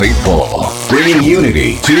Bringing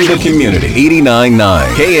unity to the community. 89.9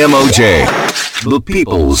 KMOJ, the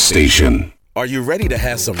People's Station. Are you ready to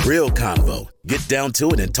have some real convo? Get down to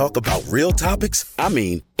it and talk about real topics? I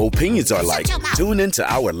mean, opinions are like. Tune into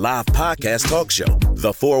our live podcast talk show,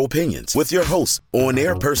 The Four Opinions, with your host,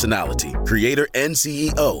 on-air personality, creator and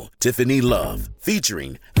CEO, Tiffany Love,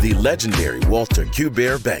 featuring the legendary Walter Q.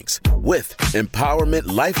 Bear Banks, with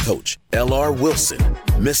empowerment life coach, L.R. Wilson,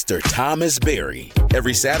 Mr. Thomas Berry,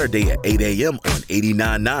 every Saturday at 8 a.m. on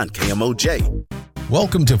 89.9 KMOJ.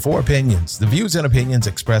 Welcome to Four Opinions. The views and opinions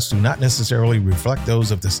expressed do not necessarily reflect those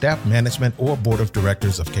of the staff, management, or board of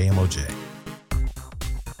directors of KMOJ.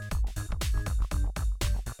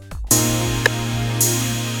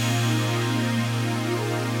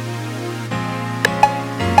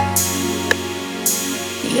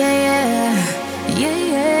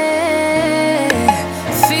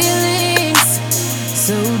 Feelings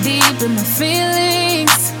so deep in my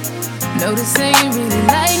feelings. No, this ain't really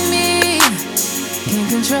like me. Can't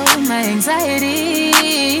control my anxiety.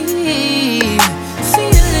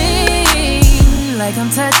 Feeling like I'm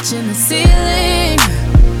touching the ceiling.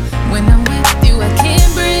 When I'm with you, I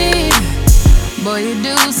can't breathe. Boy, you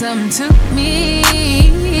do something to me.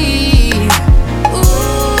 Ooh,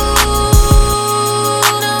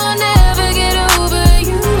 no, I'll never get over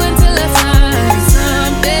you until I find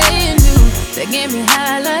something new that get me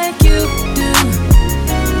high like you do.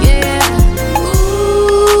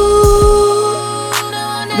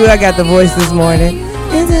 I got the voice this morning.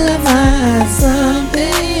 Until I find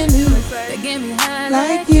something new that get me high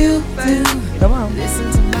like you do. Come on.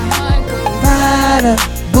 Listen to my heart go. Bada,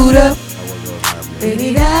 boot up.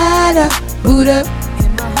 Baby, da, boot up.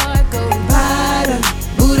 And my heart go. Bada,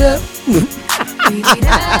 boot up.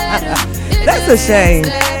 That's a shame.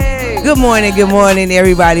 Good morning,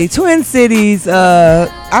 everybody. Twin Cities.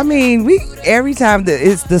 I mean, we every time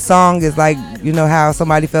the song is like, you know how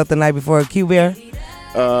somebody felt the night before a Q-Bear.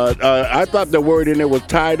 I thought the word in there was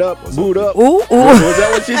tied up, boot up. Ooh. Was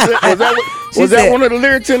that what she said? Was that one of the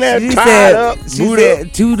lyrics in there? Tied up, boot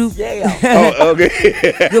up. Tudu. Yeah. Oh,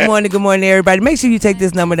 okay. Good morning, everybody. Make sure you take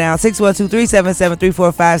this number down,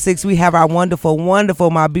 612-377-3456. We have our wonderful,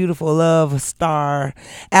 my beautiful love star.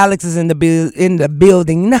 Alex is in the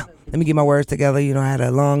building. No, let me get my words together. You know, I had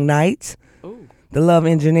a long night. The love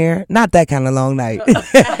engineer, not that kind of long night. We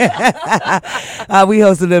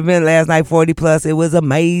hosted an event last night, 40 plus. It was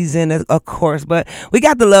amazing, of course. But we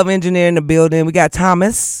got the love engineer in the building. We got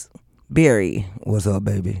Thomas Berry. What's up,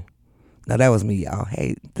 baby? Now that was me, y'all.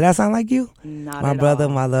 Hey, did I sound like you? Not my at brother, all.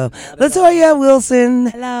 my love. Latoya Wilson.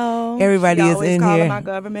 Hello. Everybody is in here. My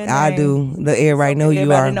government I name. do. The air right know you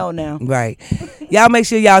Everybody are. know now. Right. Y'all make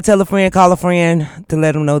sure y'all tell a friend, call a friend to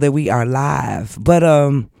let them know that we are live. But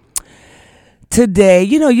today,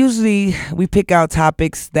 you know, usually we pick out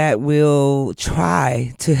topics that will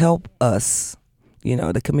try to help us, you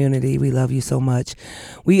know, the community. We love you so much.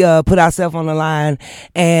 We put ourselves on the line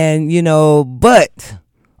and, you know, but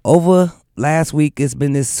over last week it's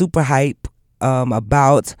been this super hype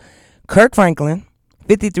about Kirk Franklin,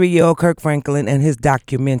 53-year-old Kirk Franklin, and his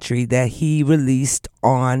documentary that he released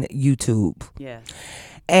on YouTube. Yeah.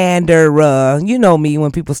 And you know me,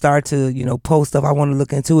 when people start to, you know, post stuff, I want to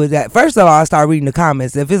look into it. That first of all, I start reading the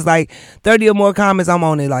comments. If it's like 30 or more comments, I'm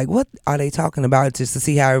on it like, what are they talking about? Just to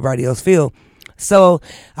see how everybody else feel. So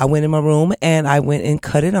I went in my room and I went and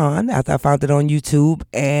cut it on after I found it on YouTube.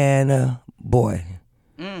 And boy,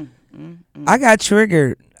 I got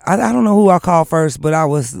triggered. I don't know who I called first, but I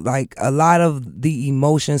was like, a lot of the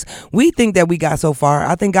emotions. We think that we got so far.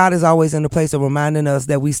 I think God is always in the place of reminding us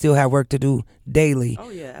that we still have work to do daily. Oh,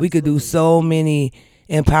 yeah, we could do so many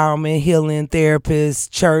empowerment, healing, therapists,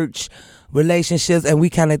 church, relationships, and we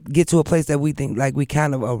kind of get to a place that we think like we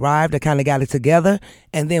kind of arrived or kind of got it together.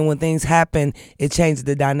 And then when things happen, it changes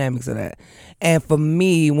the dynamics of that. And for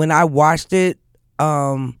me, when I watched it,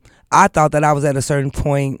 I thought that I was at a certain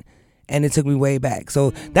point, and it took me way back. So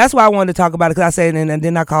that's why I wanted to talk about it, because I said, and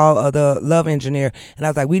then I called the love engineer, and I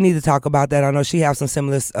was like, we need to talk about that. I know she has some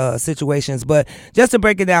similar situations, but just to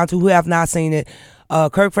break it down to who have not seen it,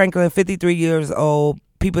 Kirk Franklin, 53 years old,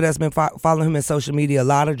 people that's been following him in social media, a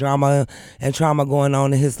lot of drama and trauma going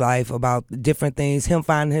on in his life about different things, him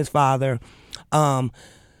finding his father. One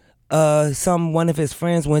of his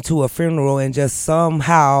friends went to a funeral and just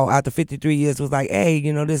somehow after 53 years was like, hey,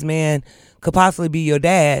 you know, this man could possibly be your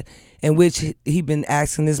dad, in which he been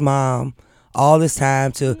asking his mom all this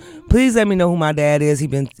time to please let me know who my dad is. He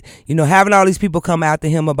been, you know, having all these people come after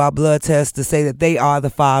him about blood tests to say that they are the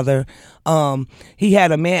father. He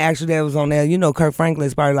had a man actually that was on there. You know, Kirk Franklin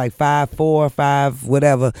is probably like 5'4", 5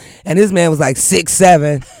 whatever, and this man was like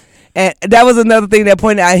 6'7". And that was another thing that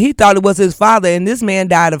pointed out. He thought it was his father, and this man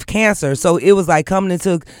died of cancer. So it was like coming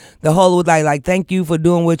into the whole with like thank you for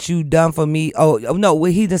doing what you done for me. Oh no,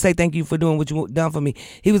 he didn't say thank you for doing what you done for me.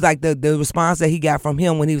 He was like the response that he got from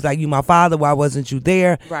him when he was like, you my father, why wasn't you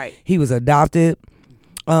there? Right. He was adopted.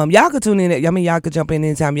 Y'all could tune in. I mean, y'all could jump in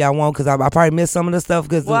anytime y'all want because I probably missed some of the stuff.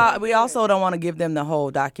 We also don't want to give them the whole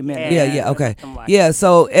documentary. Yeah, okay. Yeah,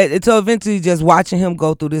 so eventually just watching him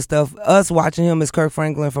go through this stuff, us watching him as Kirk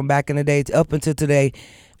Franklin from back in the day up until today,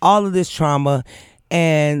 all of this trauma.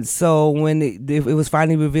 And so when it was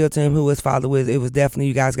finally revealed to him who his father was, it was definitely,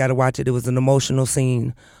 you guys got to watch it. It was an emotional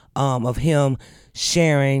scene of him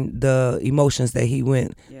sharing the emotions that he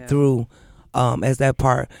went through as that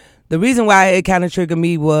part. The reason why it kind of triggered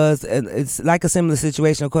me was it's like a similar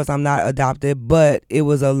situation. Of course, I'm not adopted, but it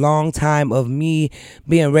was a long time of me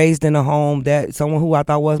being raised in a home that someone who I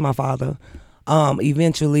thought was my father,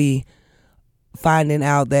 eventually finding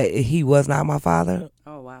out that he was not my father.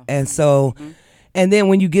 Oh, wow. And so, and then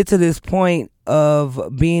when you get to this point of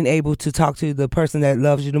being able to talk to the person that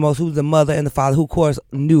loves you the most, who's the mother and the father, who of course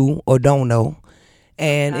knew or don't know.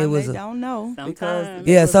 And sometimes it was they don't know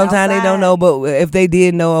sometimes they don't know, but if they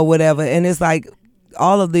did know or whatever, and it's like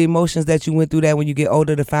all of the emotions that you went through that when you get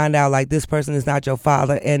older to find out like this person is not your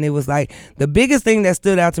father. And it was like the biggest thing that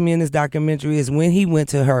stood out to me in this documentary is when he went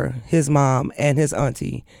to her, his mom and his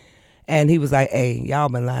auntie, and he was like, hey, y'all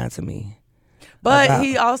been lying to me. But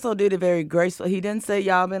he also did it very graceful. He didn't say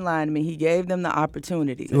y'all been lying to me. He gave them the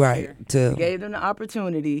opportunity. Right. He gave them the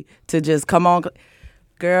opportunity to just come on.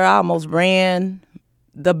 Girl, I almost ran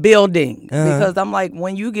the building because I'm like,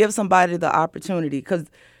 when you give somebody the opportunity, because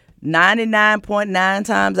 99.9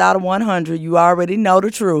 times out of 100 you already know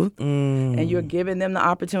the truth, and you're giving them the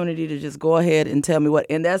opportunity to just go ahead and tell me what,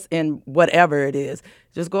 and that's in whatever it is,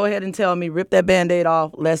 just go ahead and tell me, rip that Band-Aid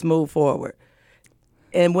off, let's move forward.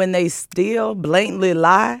 And when they still blatantly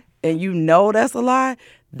lie and you know that's a lie,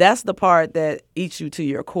 that's the part that eats you to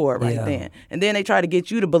your core then. And then they try to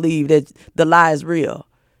get you to believe that the lie is real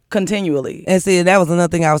continually. And see, that was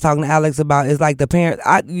another thing I was talking to Alex about, is like the parents,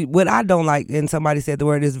 what I don't like, and somebody said the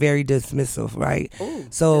word, is very dismissive, right? Ooh,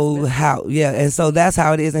 so dismissive. And so that's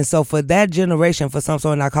how it is. And so for that generation, for some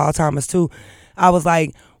sort, and I call Thomas too, I was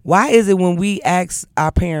like, why is it when we ask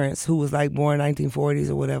our parents, who was like born 1940s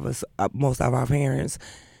or whatever, most of our parents,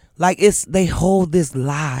 like they hold this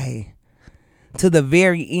lie to the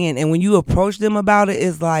very end, and when you approach them about it,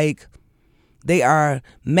 it's like they are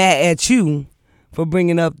mad at you for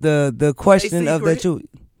bringing up the question of the truth.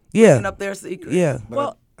 Yeah. Bringing up their secret. Yeah. But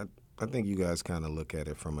well, I think you guys kind of look at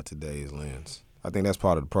it from a today's lens. I think that's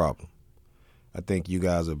part of the problem. I think you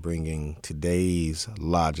guys are bringing today's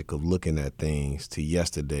logic of looking at things to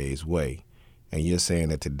yesterday's way. And you're saying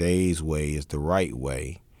that today's way is the right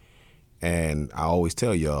way. And I always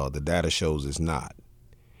tell y'all the data shows it's not.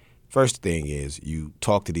 First thing is, you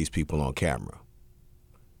talk to these people on camera.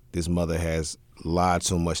 This mother has lied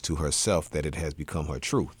so much to herself that it has become her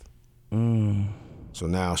truth. So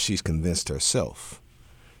now she's convinced herself.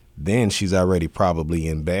 Then she's already probably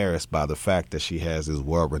embarrassed by the fact that she has this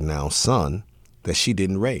world-renowned son that she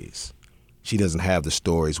didn't raise. She doesn't have the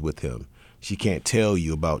stories with him. She can't tell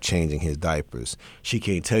you about changing his diapers. She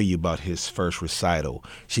can't tell you about his first recital.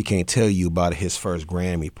 She can't tell you about his first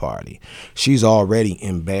Grammy party. She's already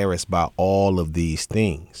embarrassed by all of these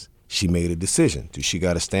things. She made a decision. Does she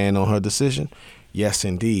got to stand on her decision? Yes,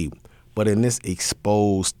 indeed. But in this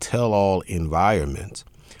exposed tell-all environment,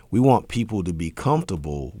 we want people to be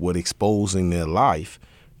comfortable with exposing their life.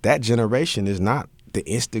 That generation is not the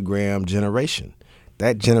Instagram generation.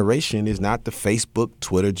 That generation is not the Facebook,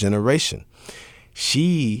 Twitter generation.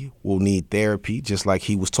 She will need therapy, just like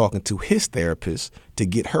he was talking to his therapist, to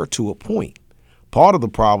get her to a point. Part of the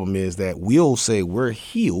problem is that we'll say we're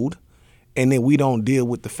healed, and then we don't deal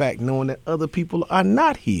with the fact knowing that other people are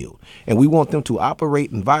not healed. And we want them to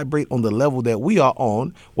operate and vibrate on the level that we are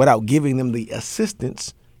on without giving them the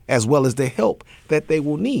assistance as well as the help that they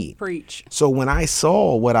will need. Preach. So when I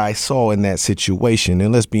saw what I saw in that situation,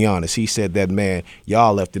 and let's be honest, he said that man,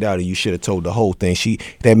 y'all left it out and you should have told the whole thing.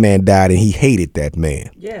 That man died and he hated that man.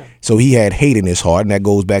 Yeah. So he had hate in his heart, and that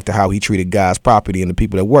goes back to how he treated God's property and the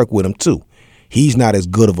people that work with him too. He's not as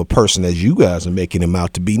good of a person as you guys are making him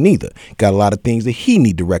out to be neither. Got a lot of things that he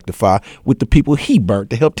need to rectify with the people he burnt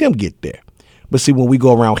to help him get there. But see, when we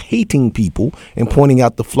go around hating people and pointing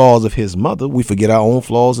out the flaws of his mother, we forget our own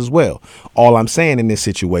flaws as well. All I'm saying in this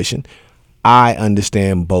situation, I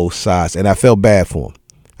understand both sides, and I felt bad for him.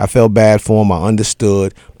 I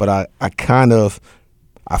understood, but I kind of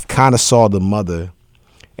saw the mother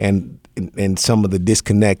and some of the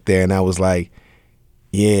disconnect there, and I was like,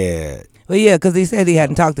 yeah. But yeah, because he said he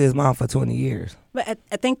hadn't talked to his mom for 20 years. But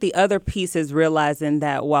I think the other piece is realizing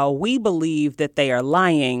that while we believe that they are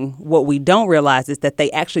lying, what we don't realize is that they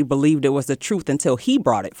actually believed it was the truth until he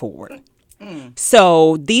brought it forward.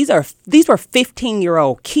 So these were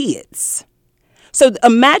 15-year-old kids. So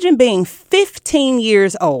imagine being 15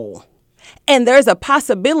 years old. And there's a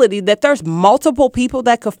possibility that there's multiple people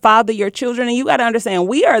that could father your children. And you got to understand,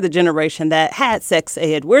 we are the generation that had sex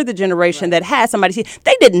ed. We're the generation that had somebody.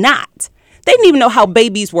 They did not. They didn't even know how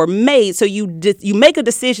babies were made. So you make a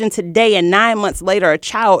decision today, and 9 months later, a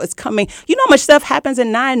child is coming. You know how much stuff happens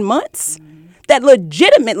in 9 months? That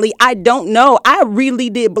legitimately, I don't know. I really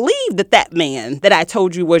did believe that man that I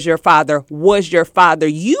told you was your father was your father.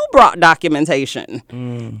 You brought documentation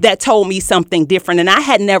that told me something different, and I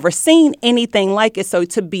had never seen anything like it. So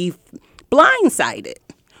to be blindsided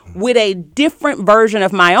with a different version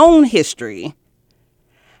of my own history,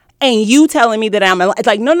 and you telling me that it's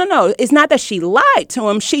like, no. It's not that she lied to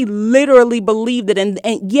him. She literally believed it and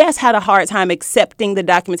yes, had a hard time accepting the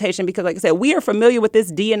documentation because, like I said, we are familiar with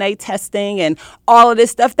this DNA testing and all of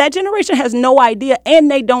this stuff. That generation has no idea,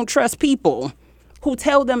 and they don't trust people who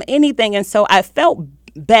tell them anything. And so I felt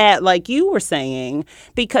bad, like you were saying,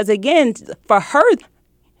 because, again, for her,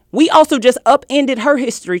 we also just upended her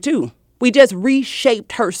history, too. We just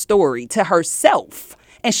reshaped her story to herself,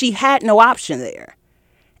 and she had no option there.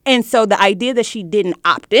 And so the idea that she didn't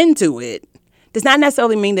opt into it does not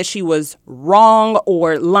necessarily mean that she was wrong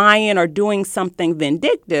or lying or doing something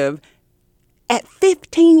vindictive. At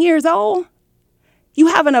 15 years old, you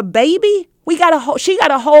having a baby, she got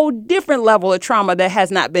a whole different level of trauma that has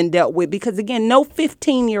not been dealt with because, again, no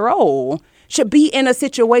 15-year-old should be in a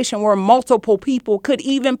situation where multiple people could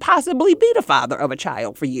even possibly be the father of a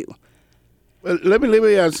child for you. Well, let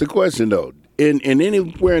me ask the question, though. In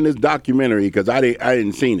anywhere in this documentary, because I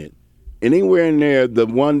didn't seen it, anywhere in there, the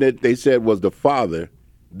one that they said was the father,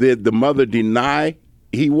 did the mother deny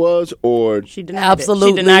he was, or she denied it?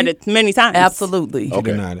 She denied it many times. Absolutely. She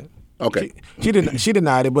denied it. Okay. She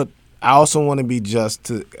denied it, but I also want to be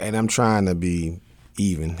and I'm trying to be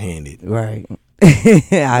even-handed. Right.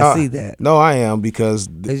 I see that. No, I am because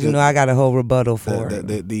I got a whole rebuttal for it.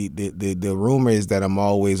 The rumor is that I'm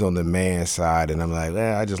always on the man's side, and I'm like,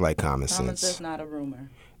 I just like common sense. That's not a rumor.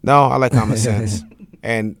 No, I like common sense.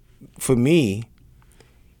 And for me,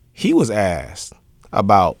 he was asked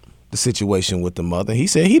about the situation with the mother. He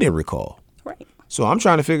said he didn't recall. Right. So I'm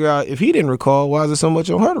trying to figure out if he didn't recall, why is it so much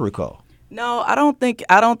on her to recall? No, I don't think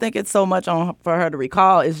it's so much for her to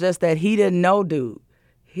recall. It's just that he didn't know, dude.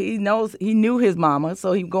 He knew his mama,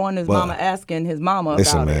 so he going to his mama asking his mama about it.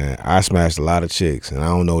 Listen, man, I smashed a lot of chicks, and I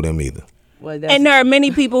don't know them either. Well, and there are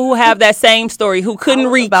many people who have that same story who couldn't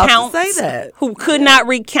recount, who could not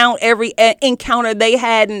recount every encounter they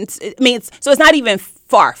had. And so it's not even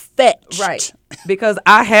far-fetched. Right, because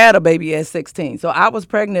I had a baby at 16, so I was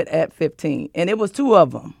pregnant at 15, and it was 2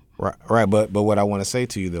 of them. Right, but what I want to say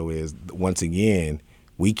to you, though, is, once again,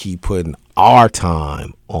 we keep putting our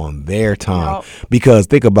time on their time because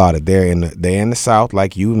think about it. They're in the South,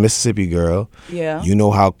 like you, Mississippi girl. Yeah. You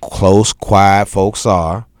know how close, quiet folks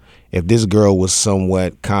are. If this girl was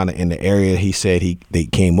somewhat kind of in the area he said they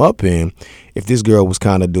came up in, if this girl was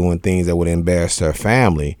kind of doing things that would embarrass her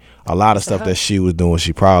family, a lot of stuff that she was doing,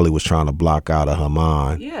 she probably was trying to block out of her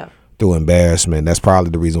mind. Yeah. Through embarrassment. That's probably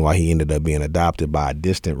the reason why he ended up being adopted by a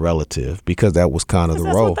distant relative, because that was kind of the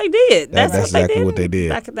role. That's what they did. That's exactly what they did.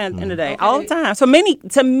 Back at the end of the day, all the time. So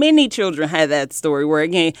many children had that story where,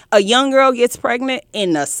 again, a young girl gets pregnant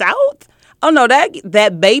in the South. Oh no,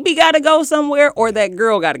 that baby got to go somewhere, or that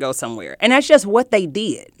girl got to go somewhere, and that's just what they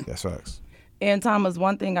did. That's facts. And Thomas,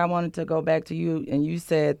 one thing I wanted to go back to you, and you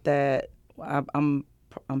said that I'm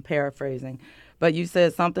paraphrasing, but you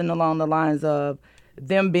said something along the lines of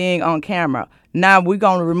them being on camera. Now we're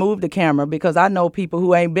going to remove the camera because I know people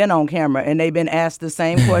who ain't been on camera and they've been asked the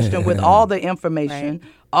same question with all the information,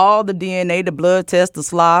 all the DNA, the blood test, the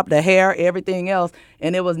swab, the hair, everything else.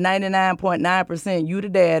 And it was 99.9% you the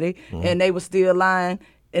daddy, and they were still lying.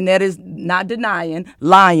 And that is not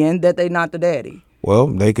lying that they not the daddy. Well,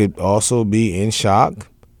 they could also be in shock.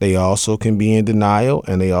 They also can be in denial,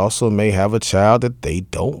 and they also may have a child that they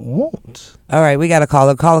don't want. All right, we got a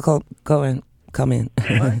caller. Caller, go in. Come in.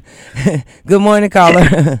 Good morning,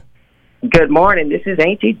 caller. Good morning. This is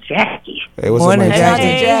Auntie Jackie. Hey, what's up, Auntie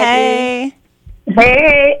Jackie?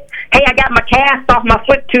 Hey, I got my cast off my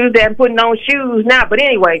foot Tuesday. I'm putting on shoes now. But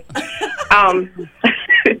anyway, I'm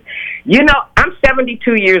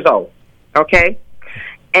 72 years old, okay?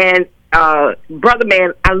 And, brother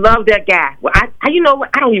man, I love that guy. Well, I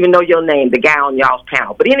don't even know your name, the guy on y'all's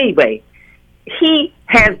panel. But anyway, he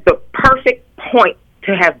has the perfect point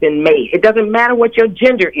to have been made. It doesn't matter what your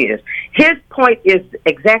gender is. His point is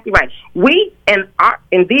exactly right. We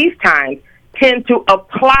in these times tend to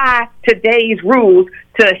apply today's rules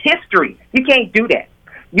to history. You can't do that.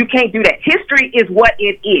 You can't do that. History is what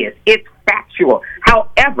it is. It's factual.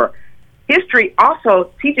 However, history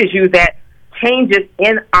also teaches you that changes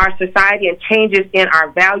in our society and changes in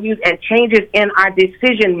our values and changes in our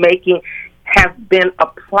decision making have been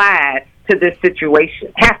applied to this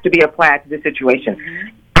situation. Have to be applied to this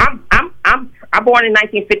situation. I'm born in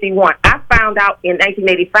 1951. I found out in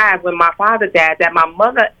 1985 when my father died that my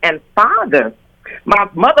mother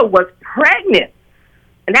was pregnant.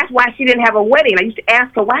 And that's why she didn't have a wedding. I used to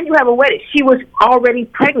ask her, why didn't you have a wedding? She was already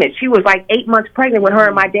pregnant. She was like 8 months pregnant when her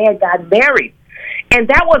and my dad got married. And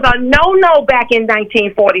that was a no-no back in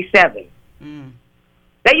 1947.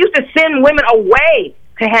 They used to send women away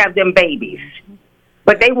to have them babies.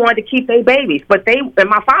 But they wanted to keep their babies. And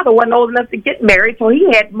my father wasn't old enough to get married, so he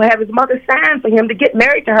had to have his mother sign for him to get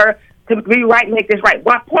married to her to be right and make this right.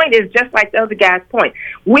 My point is just like the other guy's point.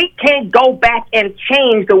 We can't go back and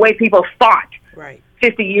change the way people thought. Right.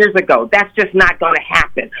 50 years ago. That's just not going to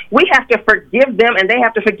happen. We have to forgive them, and they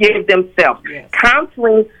have to forgive themselves. Yes.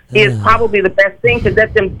 Counseling is probably the best thing to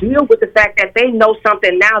let them deal with the fact that they know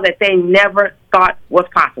something now that they never thought was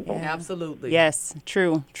possible. Yeah, absolutely. Yes,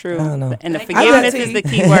 true. I don't know. And the forgiveness is the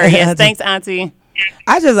key word. Yes, thanks, Auntie.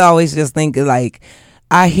 I just always just think like,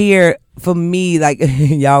 I hear, for me, like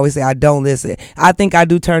y'all always say, I don't listen. I think I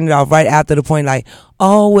do turn it off right after the point, like,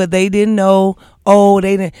 oh, well, they didn't know. Oh,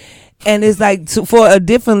 they didn't. And it's like for a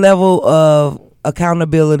different level of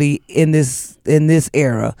accountability in this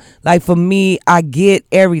era. Like for me, I get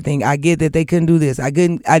everything. I get that they couldn't do this. I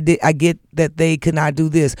get that they could not do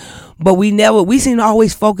this. But we seem to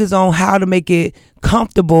always focus on how to make it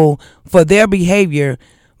comfortable for their behavior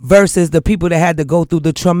versus the people that had to go through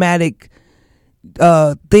the traumatic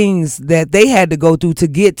things that they had to go through to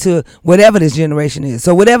get to whatever this generation is.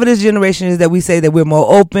 So whatever this generation is, that we say that we're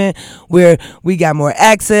more open, we got more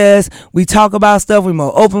access, we talk about stuff, we're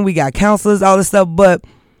more open, we got counselors, all this stuff. But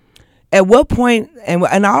at what point, and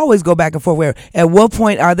I always go back and forth, at what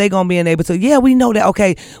point are they going to be able to, yeah, we know that,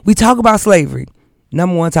 okay, we talk about slavery.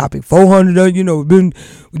 Number one topic, 400, been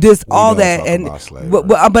this, all that. And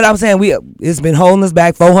but I'm saying it's been holding us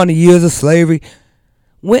back, 400 years of slavery.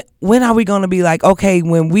 When are we going to be like, okay,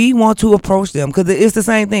 when we want to approach them? Because it's the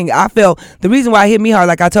same thing. I felt the reason why it hit me hard,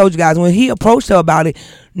 like I told you guys, when he approached her about it,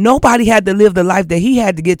 nobody had to live the life that he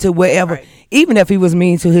had to get to wherever, right. Even if he was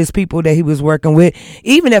mean to his people that he was working with,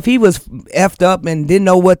 even if he was effed up and didn't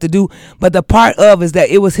know what to do. But the part of is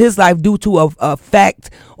that it was his life due to a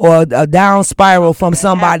fact or a down spiral from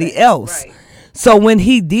somebody else. Right. So when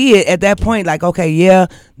he did at that point, like, okay, yeah,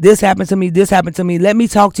 this happened to me, let me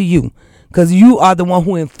talk to you. Because you are the one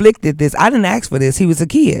who inflicted this. I didn't ask for this. He was a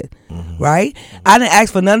kid, right? I didn't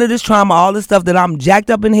ask for none of this trauma, all this stuff that I'm jacked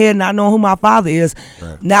up in here, not knowing who my father is.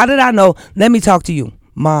 Right. Now that I know, let me talk to you,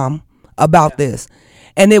 Mom, about this.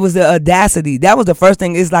 And it was the audacity. That was the first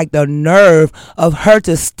thing. It's like the nerve of her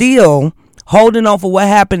to still holding on for what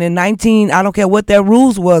happened in I don't care what their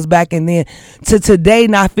rules was back in then, to today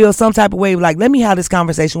not feel some type of way like, let me have this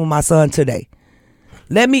conversation with my son today.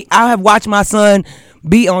 I have watched my son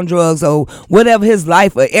be on drugs or whatever his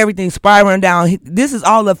life or everything spiraling down. This is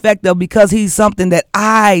all effective because he's something that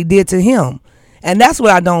I did to him. And that's what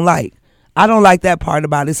I don't like. I don't like that part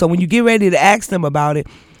about it. So when you get ready to ask them about it,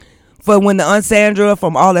 for when the Unsandra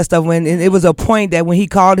from all that stuff, when it was a point that when he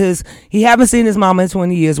called he haven't seen his mama in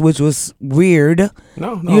 20 years, which was weird.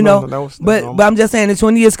 No, but I'm just saying in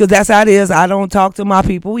 20 years, because that's how it is. I don't talk to my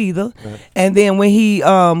people either. Right. And then when he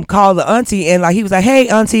called the auntie and like he was like, hey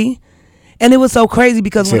auntie. And it was so crazy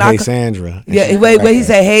because when Sandra. Yeah, wait, he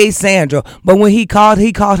said, hey, Sandra. But when he called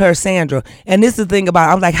her Sandra. And this is the thing about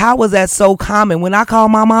it. I'm like, how was that so common? When I call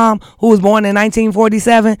my mom, who was born in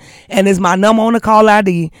 1947, and it's my number on the call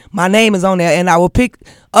ID, my name is on there, and I will pick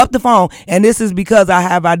up the phone. And this is because I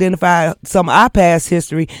have identified some of our past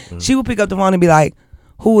history. She will pick up the phone and be like,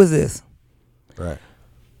 who is this? Right.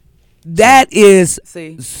 That is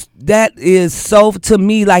so, to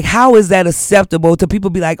me, like, how is that acceptable to people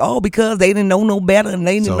be like, oh, because they didn't know no better and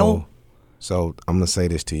they didn't know. So I'm going to say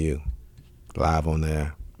this to you live on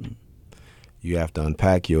there. You have to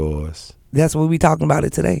unpack yours. That's what we talking about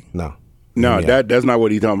it today. No, that's not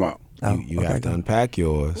what he's talking about. You have to unpack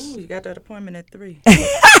yours. Ooh, you got that appointment at 3.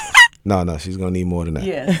 No, she's going to need more than that.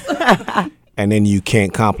 Yes. And then you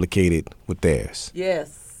can't complicate it with theirs.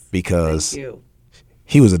 Yes. Because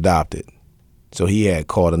he was adopted. So he had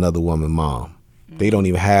called another woman mom. They don't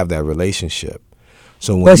even have that relationship.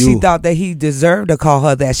 So when but she thought that he deserved to call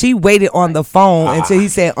her that. She waited on the phone until he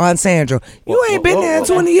said, Aunt Sandra, you ain't been there in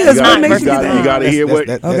 20 years. You got to hear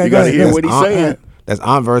what he's saying. That's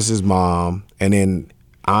aunt versus mom. And then,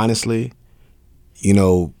 honestly,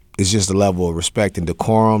 it's just a level of respect and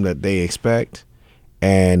decorum that they expect.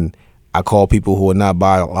 And I call people who are not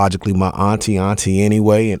biologically my auntie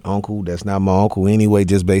anyway, and uncle that's not my uncle anyway,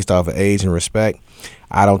 just based off of age and respect.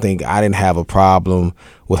 I didn't have a problem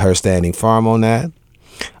with her standing firm on that.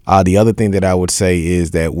 The other thing that I would say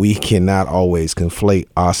is that we cannot always conflate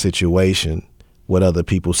our situation with other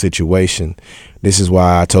people's situation. This is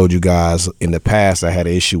why I told you guys in the past I had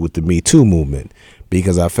an issue with the Me Too movement,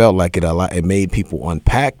 because I felt like it made people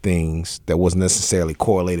unpack things that wasn't necessarily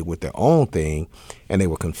correlated with their own thing, and they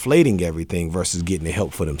were conflating everything versus getting the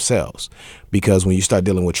help for themselves. Because when you start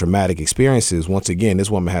dealing with traumatic experiences, once again,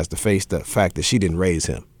 this woman has to face the fact that she didn't raise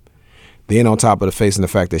him. Then on top of facing the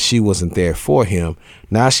fact that she wasn't there for him,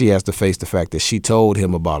 now she has to face the fact that she told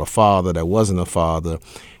him about a father that wasn't a father,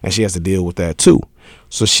 and she has to deal with that too.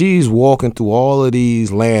 So she's walking through all of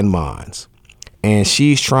these landmines, and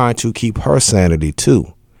she's trying to keep her sanity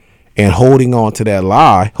too. And holding on to that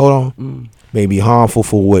lie, may be harmful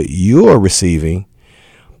for what you're receiving,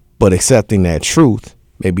 but accepting that truth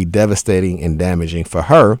may be devastating and damaging for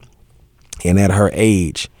her. And at her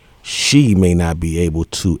age, she may not be able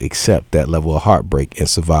to accept that level of heartbreak and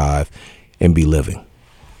survive and be living.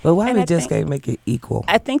 But why we just can't make it equal?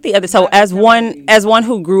 I think so as one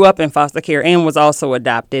who grew up in foster care and was also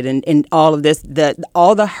adopted, and all of this,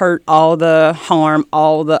 all the hurt, all the harm,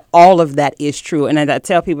 all of that is true. And as I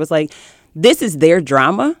tell people, it's like, this is their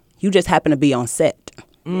drama. You just happen to be on set.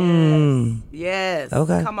 Yes.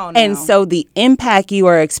 Okay. Come on now. And so the impact you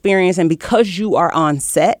are experiencing because you are on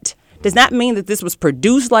set does not mean that this was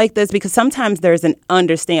produced like this, because sometimes there's an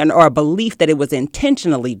understanding or a belief that it was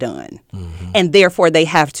intentionally done. Mm-hmm. And therefore they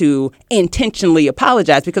have to intentionally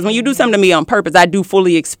apologize, because when you do something to me on purpose, I do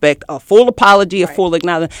fully expect a full apology, a full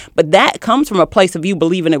acknowledgement. But that comes from a place of you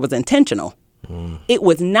believing it was intentional. It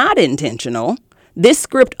was not intentional. This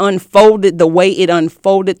script unfolded the way it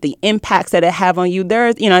unfolded, the impacts that it have on you.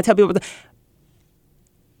 I tell people,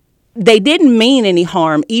 they didn't mean any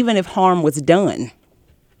harm, even if harm was done.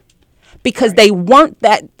 Because it wasn't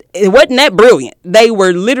that brilliant. They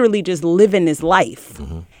were literally just living this life.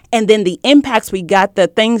 Mm-hmm. And then the impacts we got, the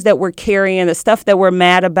things that we're carrying, the stuff that we're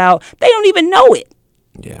mad about, they don't even know it.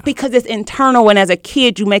 Yeah. Because it's internal, and as a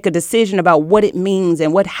kid, you make a decision about what it means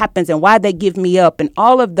and what happens and why they give me up and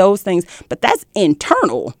all of those things. But that's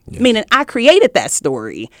internal, meaning I created that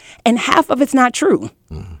story, and half of it's not true.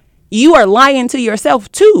 Mm-hmm. You are lying to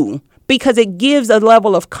yourself, too, because it gives a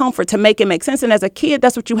level of comfort to make it make sense. And as a kid,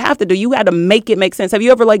 that's what you have to do. You got to make it make sense. Have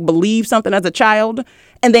you ever believed something as a child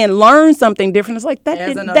and then learn something different? It's like that.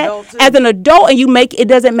 As an adult, and it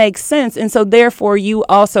doesn't make sense. And so therefore you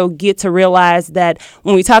also get to realize that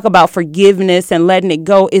when we talk about forgiveness and letting it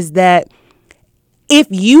go, is that if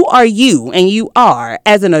you are you and you are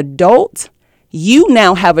as an adult, you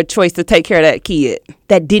now have a choice to take care of that kid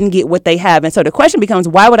that didn't get what they have. And so the question becomes,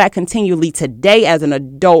 why would I continually today as an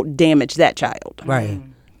adult damage that child? Right.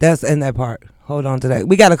 That's in that part. Hold on to that.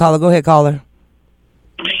 We got a caller. Go ahead, caller.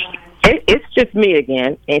 It's just me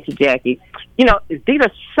again, Auntie Jackie. These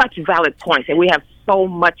are such valid points, and we have so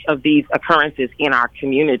much of these occurrences in our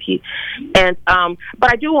community. And but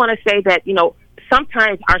I do want to say that,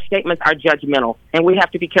 sometimes our statements are judgmental, and we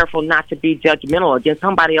have to be careful not to be judgmental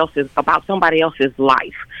about somebody else's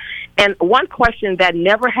life. And one question that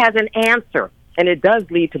never has an answer, and it does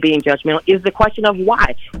lead to being judgmental, is the question of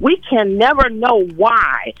why. We can never know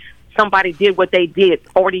why somebody did what they did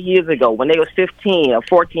 40 years ago when they was 15 or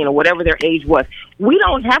 14 or whatever their age was. We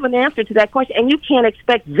don't have an answer to that question, and you can't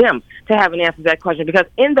expect them to have an answer to that question, because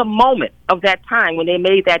in the moment of that time when they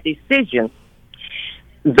made that decision,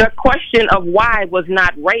 the question of why was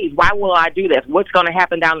not raised. Why will I do this? What's going to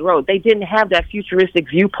happen down the road? They didn't have that futuristic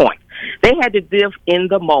viewpoint. They had to live in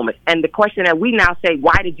the moment. And the question that we now say,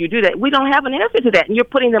 why did you do that? We don't have an answer to that. And you're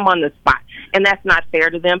putting them on the spot. And that's not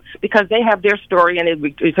fair to them, because they have their story and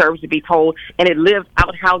it deserves to be told. And it lived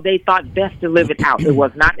out how they thought best to live it out. It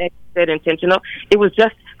was not intentional. It was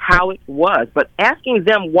just how it was. But asking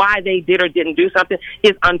them why they did or didn't do something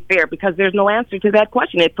is unfair, because there's no answer to that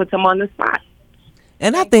question. It puts them on the spot.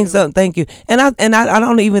 And I think so. Thank you. And I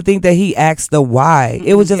don't even think that he asked the why.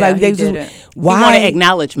 It was just why. He wanted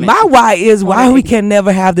acknowledgement. My why is why we can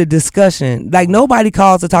never have the discussion. Nobody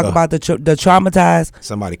calls to talk about the traumatized.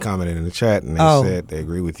 Somebody commented in the chat, and they said they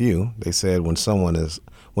agree with you. They said when someone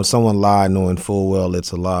lies knowing full well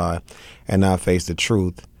it's a lie and not face the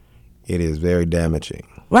truth, it is very damaging.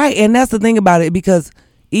 Right, and that's the thing about it, because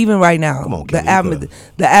even right now, Come on, the Kenny,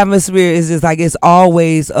 the atmosphere is just like it's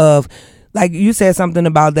always of, like you said something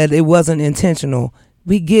about that it wasn't intentional.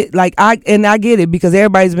 We get like I get it because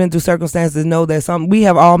everybody's been through circumstances know that we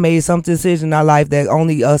have all made some decision in our life that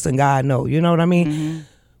only us and God know. You know what I mean? Mm-hmm.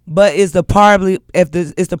 But it's the problem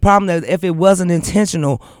that if it wasn't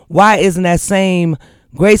intentional, why isn't that same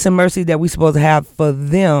grace and mercy that we supposed to have for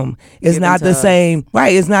them is not the same,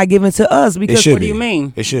 right? It's not given to us because what do you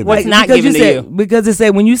mean? It should be. What's not given to you? Because it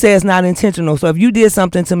said when you say it's not intentional. So if you did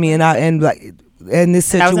something to me in this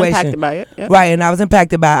situation, I was impacted by it, yep. Right? And I was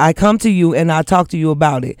impacted by it. I come to you and I talk to you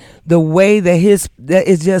about it. The way that that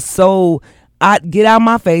is just so. I get out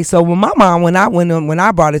my face. So when my mom, when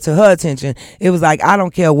I brought it to her attention, it was like, I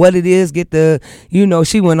don't care what it is.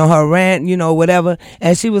 She went on her rant, whatever.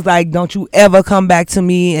 And she was like, don't you ever come back to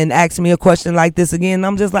me and ask me a question like this again. And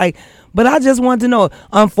I'm just like, but I just wanted to know.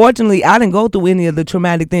 Unfortunately, I didn't go through any of the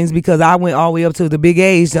traumatic things because I went all the way up to the big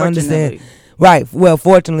age to understand. Right. Well,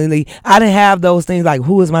 fortunately, I didn't have those things like,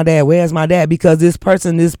 who is my dad? Where's my dad? Because this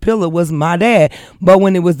pillar was my dad. But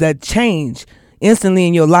when it was that change instantly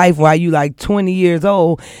in your life while you like 20 years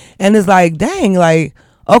old, and it's like, dang, like,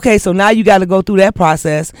 okay, so now you got to go through that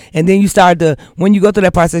process, and then when you go through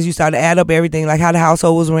that process, you start to add up everything, like how the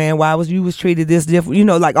household was ran, why you was treated this different,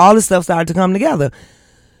 like all this stuff started to come together.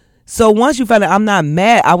 So once you found out, I'm not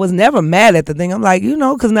mad. I was never mad at the thing. I'm like,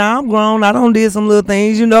 because now I'm grown, I done did some little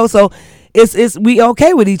things, so it's we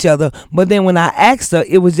okay with each other. But then when I asked her,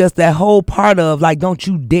 it was just that whole part of like, don't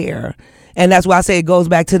you dare. And that's why I say it goes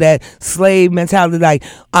back to that slave mentality, like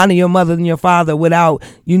honor your mother and your father without,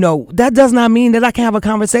 that does not mean that I can have a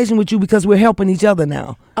conversation with you because we're helping each other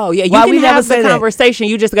now. Oh, yeah. You can have the conversation.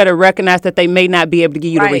 You just got to recognize that they may not be able to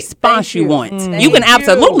give you the response you want. You can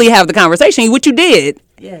absolutely have the conversation, which you did.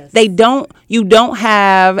 Yes. You don't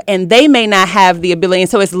have, and they may not have the ability. And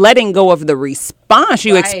so it's letting go of the response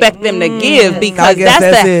you expect them to give, because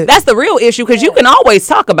that's the real issue, because you can always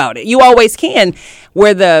talk about it. You always can.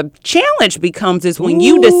 Where the challenge becomes is when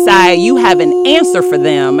you decide you have an answer for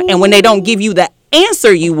them, and when they don't give you the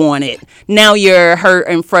answer you wanted, now you're hurt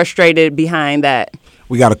and frustrated behind that.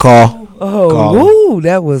 We got a call.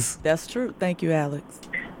 That's true. Thank you, Alex.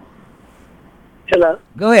 Hello.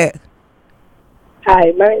 Go ahead.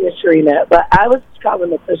 Hi, my name is Sharina, but I was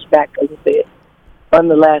calling to push back a little bit on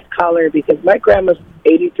the last caller because my grandma's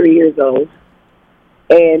 83 years old,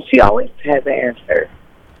 and she always has an answer.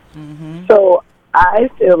 Mm-hmm. So I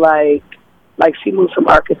feel like she moved from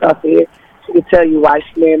Arkansas here. She could tell you why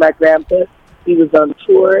she married my grandpa. He was on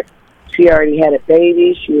tour. She already had a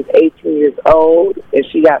baby. She was 18 years old, and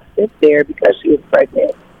she got sent there because she was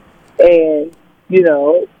pregnant. And,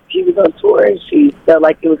 he was on tour, and she felt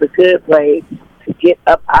like it was a good way to get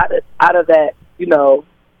up out of that,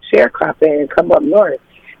 sharecropping and come up north.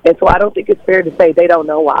 And so I don't think it's fair to say they don't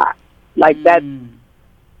know why. Like, that's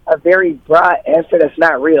a very broad answer that's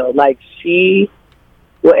not real. Like, she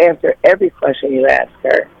will answer every question you ask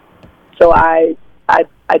her. So I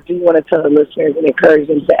do want to tell the listeners and encourage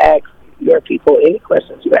them to ask your people any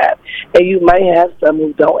questions you have. And you might have some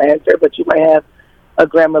who don't answer, but you might have a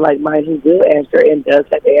grandma like mine who will answer and does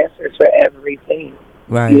have answers for everything.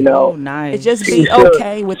 Right. Oh, nice. It just be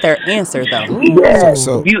okay with their answer, though. Yeah.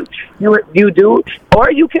 So you do,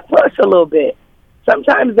 or you can push a little bit.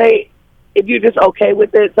 Sometimes if you're just okay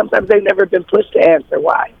with it, sometimes they've never been pushed to answer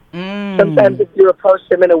why. Sometimes if you approach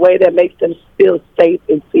them in a way that makes them feel safe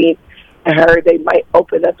and seen and heard, they might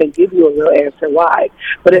open up and give you a real answer why.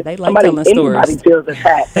 But if anybody feels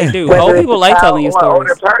attacked, they do. Old people like telling you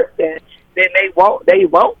stories. Older person, then they won't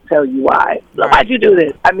tell you why. So why'd you do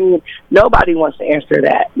this? I mean, nobody wants to answer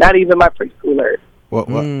that. Not even my preschoolers. Well,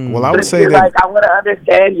 I would say that. Like, I want to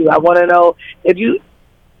understand you. I want to know if you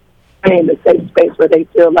in the safe space where they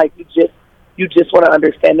feel like you just want to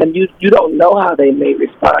understand them. You don't know how they may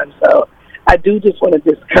respond. So I do just want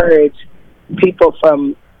to discourage people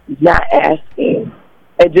from not asking.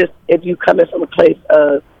 And just if you come in from a place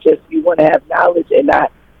of just you want to have knowledge and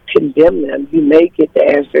not condemn them, you may get the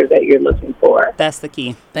answer that you're looking for. That's the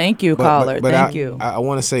key. Thank you, caller. Thank you. I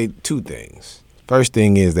want to say two things. First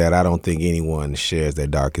thing is that I don't think anyone shares their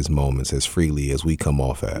darkest moments as freely as we come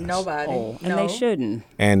off as. Nobody. And they shouldn't.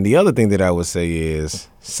 And the other thing that I would say is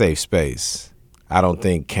safe space. I don't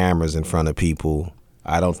think cameras in front of people.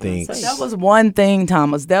 I don't think. That was one thing,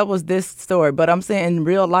 Thomas. That was this story. But I'm saying in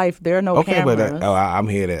real life, there are no cameras. But I'm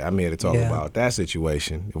here to talk about that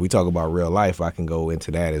situation. If we talk about real life, I can go into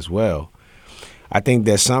that as well. I think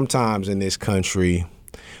that sometimes in this country,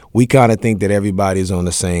 we kind of think that everybody's on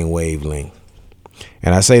the same wavelength.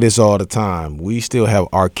 And I say this all the time. We still have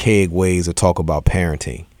archaic ways to talk about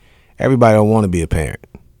parenting. Everybody don't want to be a parent.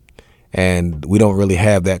 And we don't really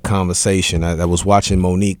have that conversation. I was watching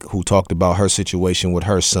Monique, who talked about her situation with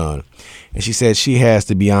her son. And she said she has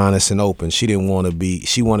to be honest and open. She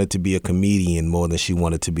wanted to be a comedian more than she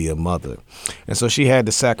wanted to be a mother. And so she had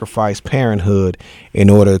to sacrifice parenthood in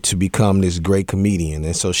order to become this great comedian.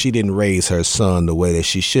 And so she didn't raise her son the way that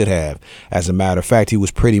she should have. As a matter of fact, he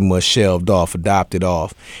was pretty much shelved off, adopted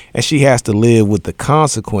off. And she has to live with the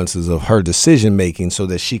consequences of her decision making so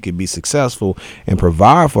that she could be successful and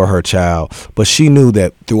provide for her child. But she knew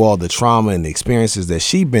that through all the trauma and the experiences that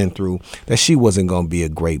she'd been through, that she wasn't going to be a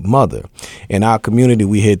great mother. In our community,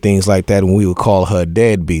 we hear things like that when we would call her a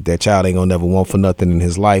deadbeat. That child ain't gonna never want for nothing in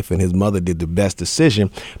his life, and his mother did the best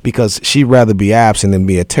decision because she'd rather be absent than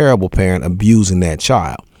be a terrible parent abusing that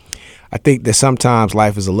child. I think that sometimes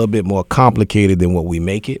life is a little bit more complicated than what we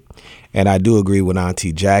make it, and I do agree with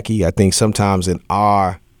Auntie Jackie. I think sometimes in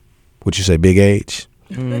our, what you say, big age,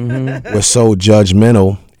 we're so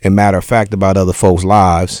judgmental and matter of fact about other folks'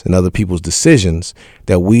 lives and other people's decisions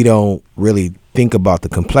that we don't really think about the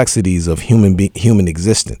complexities of human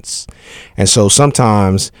existence. And so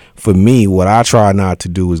sometimes for me, what I try not to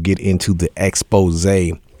do is get into the expose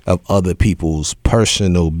of other people's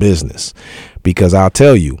personal business, because I'll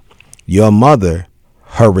tell you, your mother,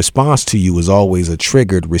 her response to you is always a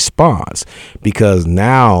triggered response, because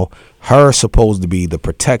now her supposed to be the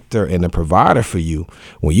protector and the provider for you.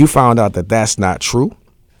 When you found out that that's not true,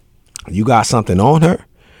 you got something on her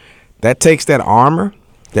that takes that armor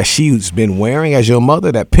that she's been wearing as your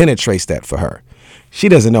mother, that penetrates that for her. She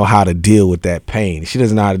doesn't know how to deal with that pain. She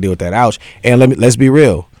doesn't know how to deal with that ouch. And let's be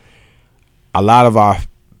real. A lot of our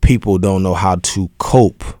people don't know how to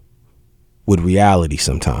cope with reality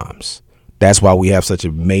sometimes. That's why we have such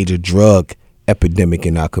a major drug epidemic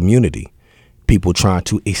in our community. People trying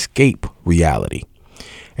to escape reality.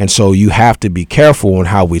 And so you have to be careful on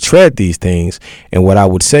how we tread these things. And what I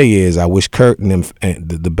would say is I wish Kirk and them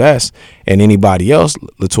the best, and anybody else,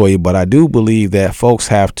 Latoya, but I do believe that folks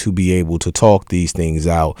have to be able to talk these things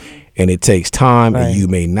out. And it takes time, right. And you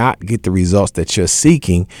may not get the results that you're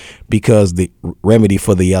seeking because the remedy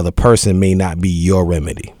for the other person may not be your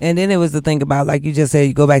remedy. And then it was the thing about, like you just said,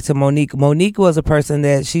 you go back to Monique. Monique was a person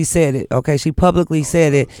that she said it, okay? She publicly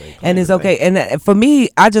said it, and it's okay. And for me,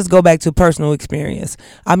 I just go back to personal experience.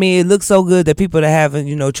 I mean, it looks so good that people that haven't,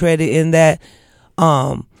 treaded in that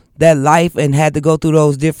life and had to go through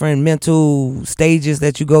those different mental stages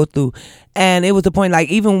that you go through. And it was the point, like,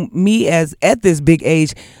 even me as at this big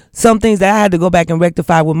age, some things that I had to go back and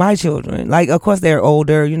rectify with my children. Like, of course, they're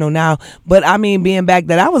older, now. But, I mean, being back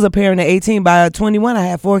that I was a parent at 18, by 21, I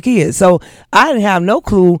had 4 kids. So I didn't have no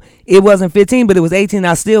clue. It wasn't 15, but it was 18.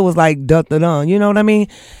 I still was like, dun. You know what I mean?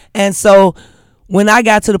 And so when I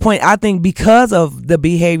got to the point, I think because of the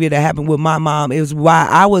behavior that happened with my mom, it was why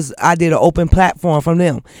I did an open platform from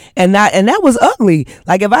them. And that was ugly.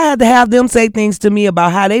 Like, if I had to have them say things to me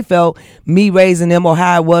about how they felt, me raising them, or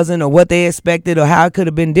how it wasn't, or what they expected, or how it could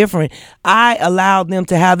have been different, I allowed them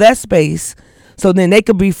to have that space so then they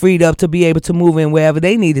could be freed up to be able to move in wherever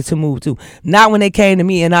they needed to move to. Not when they came to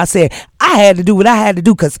me and I said, I had to do what I had to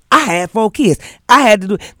do because I had 4 kids. I had to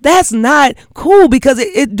do it. That's not cool, because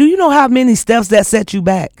do you know how many steps that set you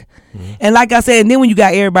back? Mm-hmm. And like I said, and then when you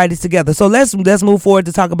got everybody together. So let's move forward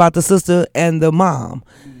to talk about the sister and the mom.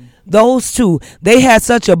 Mm-hmm. Those two, they had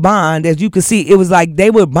such a bond, as you could see. It was like they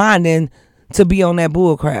were bonding to be on that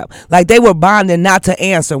bull crap. Like, they were bonding not to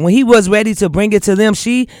answer. When he was ready to bring it to them,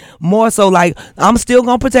 she more so like, I'm still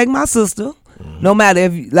gonna protect my sister. No matter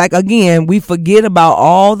if, like, again, we forget about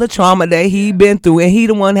all the trauma that he been through, and he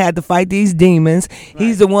the one had to fight these demons. Right.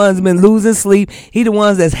 He's the one's been losing sleep. He the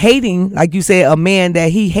ones that's hating, like you said, a man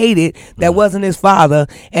that he hated that wasn't his father,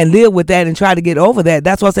 and live with that and try to get over that.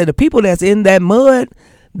 That's why I said the people that's in that mud,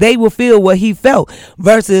 they will feel what he felt,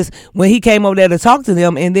 versus when he came over there to talk to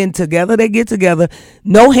them, and then together they get together,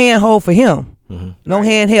 no handhold for him. Mm-hmm. No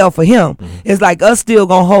handheld for him. Mm-hmm. It's like us still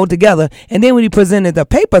gonna hold together. And then when he presented the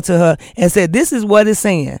paper to her and said, this is what it's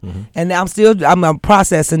saying, and I'm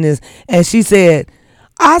processing this, and she said,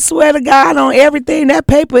 I swear to God on everything, that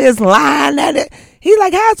paper is lying. He's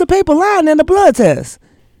like, how's the paper lying in the blood test?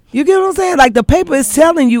 You get what I'm saying? Like, the paper is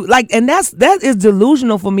telling you, like, and that is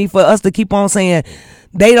delusional for me, for us to keep on saying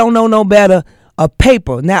they don't know no better. A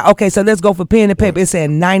paper. Now, okay, so let's go for pen and paper. It said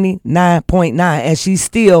 99.9, and she's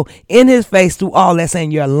still in his face through all that saying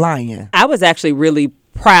you're lying. I was actually really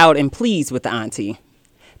proud and pleased with the auntie.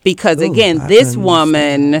 Because again, this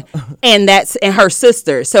woman and her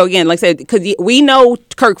sister. So again, like I said, because we know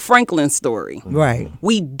Kirk Franklin's story, right?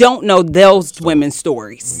 We don't know those women's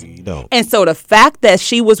stories. We don't. And so the fact that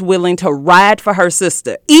she was willing to ride for her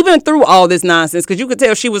sister, even through all this nonsense, because you could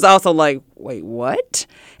tell she was also like, wait, what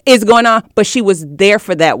is going on? But she was there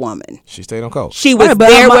for that woman. She stayed on coast. She was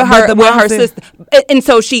there with her sister. And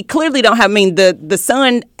so she clearly don't have, the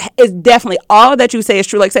son is definitely, all that you say is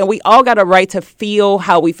true. Like saying we all got a right to feel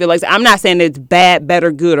how we feel. Like I'm not saying it's bad,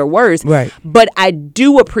 better, good, or worse. Right. But I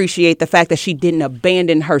do appreciate the fact that she didn't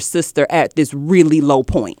abandon her sister at this really low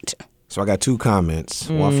point. So I got 2 comments.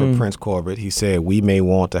 One from Prince Corbett. He said, we may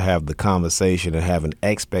want to have the conversation and have an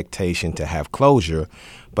expectation to have closure,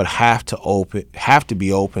 but have to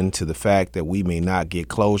be open to the fact that we may not get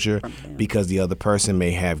closure because the other person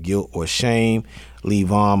may have guilt or shame.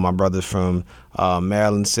 Levon, my brother from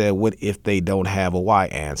Maryland, said, what if they don't have a why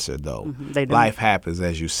answer, though? Life happens,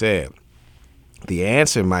 as you said. The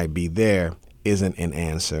answer might be there. Isn't an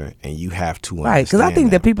answer, and you have to understand. Right, because I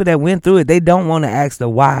think that people that went through it, they don't want to ask the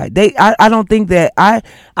why. I don't think that I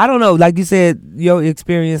don't know. Like you said, your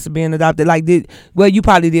experience of being adopted, you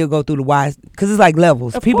probably did go through the why, because it's like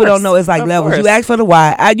levels. People don't know it's like levels. You ask for the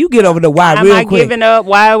why, you get over the why real quick. Am I giving up?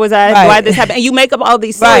 Why was I? Right. Why this happened? And you make up all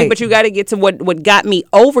these stories, but you got to get to what got me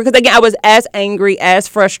over. Because again, I was as angry, as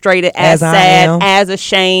frustrated, as sad, as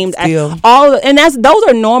ashamed, those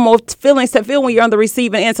are normal feelings to feel when you're on the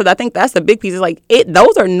receiving end. So I think that's the big piece. It's like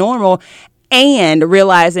those are normal, and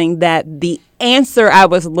realizing that the answer I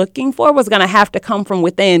was looking for was going to have to come from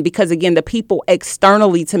within, because again, the people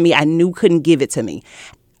externally to me I knew couldn't give it to me.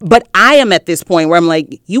 But I am at this point where I'm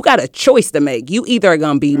like, you got a choice to make. You either are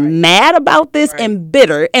going to be mad about this and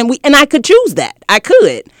bitter, and I could choose that. I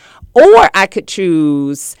could. Or I could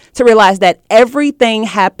choose to realize that everything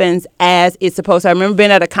happens as it's supposed to. I remember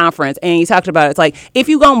being at a conference and he talked about it. It's like, if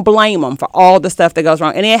you're going to blame them for all the stuff that goes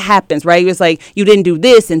wrong, and it happens, right? He was like, you didn't do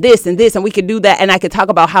this and this and this, and we could do that. And I could talk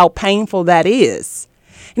about how painful that is.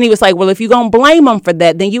 And he was like, well, if you're going to blame them for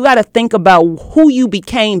that, then you got to think about who you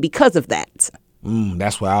became because of that.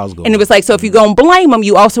 That's where I was going. And it was like, so if you're going to blame them,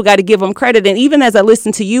 you also got to give them credit. And even as I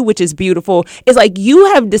listen to you, which is beautiful, it's like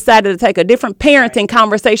you have decided to take a different parenting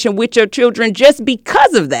conversation with your children just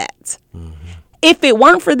because of that. If it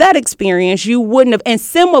weren't for that experience, you wouldn't have. And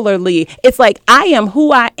similarly, it's like I am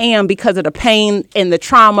who I am because of the pain and the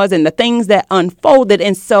traumas and the things that unfolded.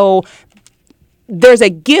 And so there's a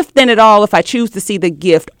gift in it all if I choose to see the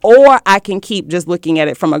gift, or I can keep just looking at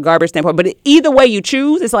it from a garbage standpoint. But either way you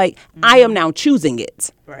choose, it's like I am now choosing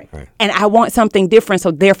it. Right. And I want something different.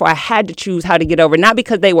 So therefore, I had to choose how to get over. Not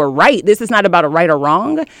because they were right. This is not about a right or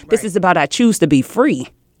wrong. Right. This is about I choose to be free.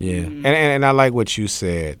 Yeah. And I like what you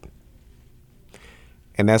said.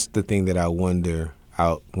 And that's the thing that I wonder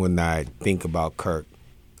out when I think about Kirk.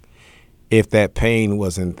 If that pain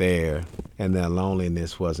wasn't there and that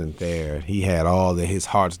loneliness wasn't there, he had all that his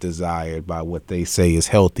heart's desired by what they say is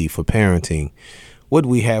healthy for parenting, would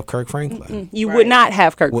we have Kirk Franklin? You would not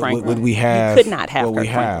have Kirk Franklin. Would we have? You could not have Kirk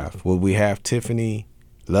Franklin. Would we have Tiffany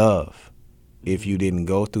Love if you didn't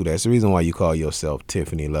go through that? It's the reason why you call yourself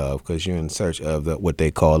Tiffany Love, because you're in search of what they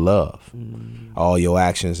call love. All your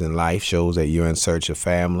actions in life shows that you're in search of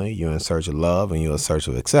family, you're in search of love, and you're in search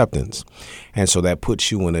of acceptance. And so that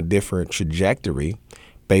puts you in a different trajectory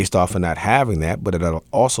based off of not having that, but it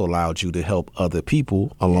also allowed you to help other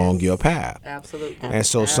people along your path. Absolutely. And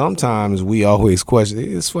so sometimes we always question,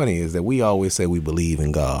 it's funny, is that we always say we believe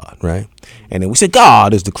in God, right? And then we say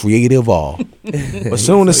God is the creator of all. But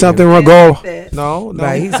soon as something will go, no,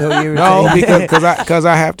 Right, he's so irritating. no, because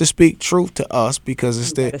I have to speak truth to us, because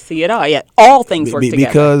it's to see it all. Yeah, all things work together.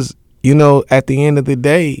 Because, at the end of the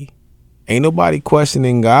day, ain't nobody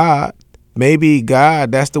questioning God. Maybe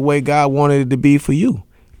God, that's the way God wanted it to be for you.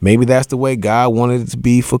 Maybe that's the way God wanted it to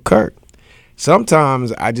be for Kirk.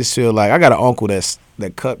 Sometimes I just feel like I got an uncle that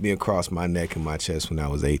cut me across my neck and my chest when I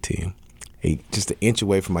was 18. Just an inch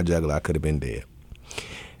away from my jugular, I could have been dead.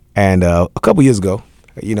 And a couple years ago,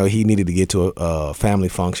 he needed to get to a family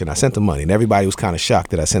function. I sent him money, and everybody was kind of shocked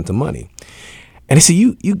that I sent him money. And they said,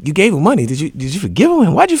 you gave him money. Did you forgive him?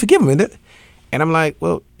 And why'd you forgive him? And I'm like,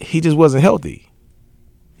 well, he just wasn't healthy.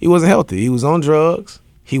 He wasn't healthy. He was on drugs.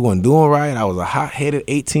 He wasn't doing right. I was a hot-headed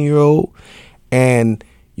 18-year-old. And,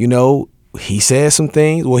 he said some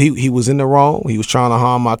things. Well, he was in the wrong. He was trying to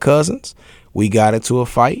harm my cousins. We got into a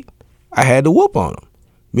fight. I had to whoop on him.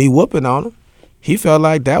 Me whooping on him, he felt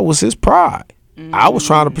like that was his pride. I was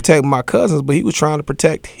trying to protect my cousins, but he was trying to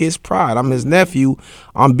protect his pride. I'm his nephew.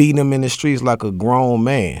 I'm beating him in the streets like a grown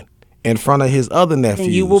man in front of his other nephews.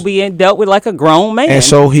 And you will be dealt with like a grown man. And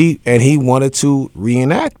so he wanted to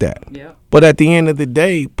reenact that. Yeah. But at the end of the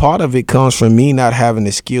day, part of it comes from me not having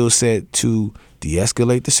the skill set to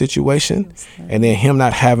de-escalate the situation, and then him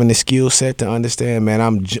not having the skill set to understand, man,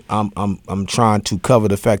 I'm trying to cover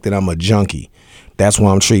the fact that I'm a junkie. That's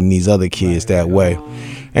why I'm treating these other kids that way.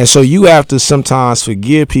 And so you have to sometimes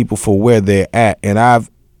forgive people for where they're at. And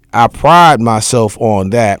I pride myself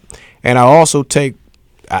on that. And I also take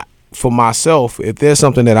for myself, if there's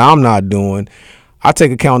something that I'm not doing, I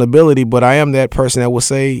take accountability, but I am that person that will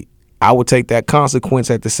say I would take that consequence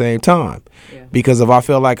at the same time. Yeah. Because if I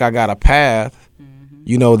feel like I got a path,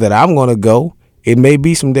 that I'm going to go, it may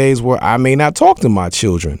be some days where I may not talk to my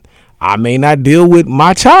children. I may not deal with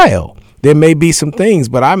my child. There may be some things,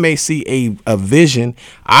 but I may see a vision.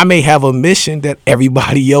 I may have a mission that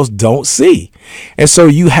everybody else don't see. And so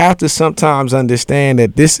you have to sometimes understand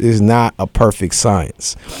that this is not a perfect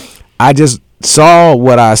science. I just saw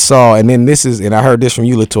what I saw, and then and I heard this from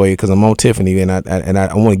you, LaToya, because I'm on Tiffany, and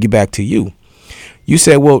I want to get back to you. You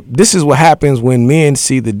said, well, this is what happens when men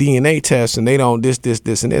see the DNA test and they don't this,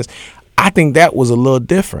 and this. I think that was a little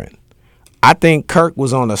different. I think Kirk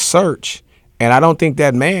was on a search, and I don't think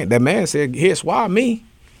that man said, here, swab me.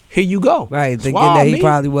 Here you go. Right, thinking that he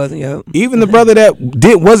probably wasn't. Yep. Even the brother that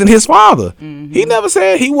wasn't his father. He never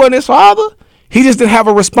said he wasn't his father. He just didn't have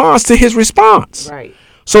a response to his response. Right.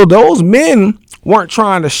 So those men weren't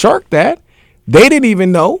trying to shirk that. They didn't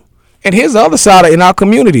even know. And here's the other side in our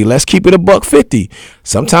community. Let's keep it $150.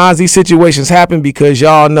 Sometimes these situations happen because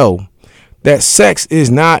y'all know that sex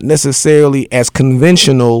is not necessarily as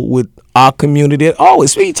conventional with our community at all.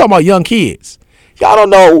 You talking about young kids. Y'all don't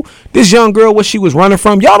know this young girl, what she was running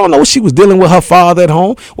from. Y'all don't know what she was dealing with her father at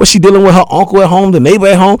home, what she dealing with her uncle at home, the neighbor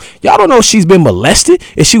at home. Y'all don't know if she's been molested,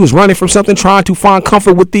 if she was running from something, trying to find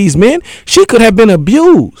comfort with these men. She could have been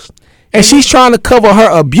abused. And she's trying to cover her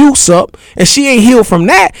abuse up, and she ain't healed from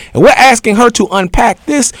that. And we're asking her to unpack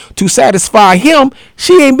this to satisfy him.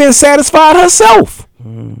 She ain't been satisfied herself.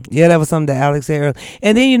 Yeah, that was something that Alex said earlier.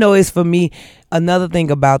 And then, it's for me, another thing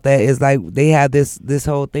about that is like they have this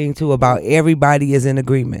whole thing too about everybody is in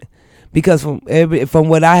agreement. Because from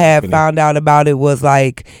what I have found out about it was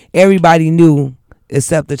like everybody knew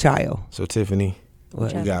except the child. So Tiffany,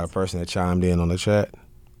 you got a person that chimed in on the chat.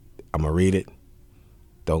 I'm going to read it.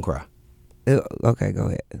 Don't cry. Okay,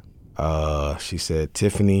 go ahead. She said,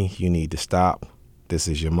 Tiffany, you need to stop. This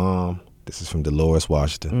is your mom. This is from Dolores,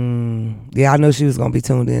 Washington. Yeah, I know she was going to be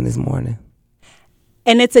tuned in this morning.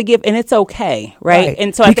 And it's a gift, and it's okay, right?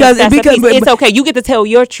 And so because it's okay. You get to tell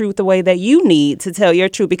your truth the way that you need to tell your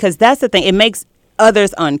truth, because that's the thing. It makes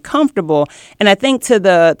others uncomfortable. And I think to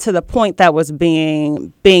the point that was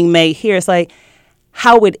being made here, it's like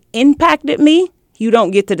how it impacted me, you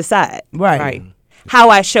don't get to decide. Right. How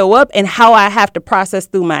I show up and how I have to process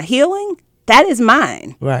through my healing, that is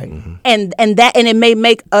mine. Right. And it may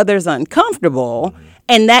make others uncomfortable.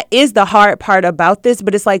 And that is the hard part about this.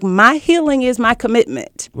 But it's like my healing is my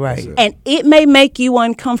commitment. Right. And it may make you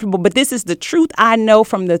uncomfortable, but this is the truth I know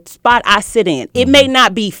from the spot I sit in. It may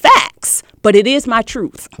not be facts, but it is my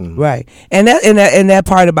truth. Right. And that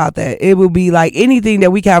part about that, it will be like anything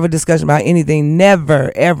that we can have a discussion about, anything,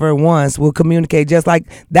 never, ever once will communicate. Just like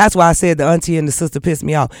that's why I said the auntie and the sister pissed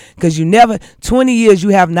me off. Because 20 years you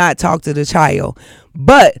have not talked to the child.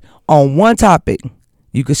 But on one topic,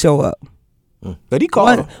 you could show up. But he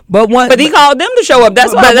called them. But he called them to show up.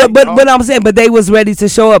 That's why. But I'm saying, but they was ready to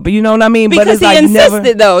show up. You know what I mean? Because but it's he like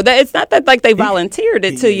insisted, though. That it's not that like they volunteered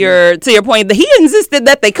it to your point. That he insisted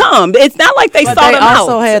that they come. It's not like they sought him out. They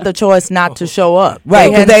also had the choice not to show up.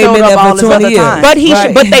 Right, because they've been there for 20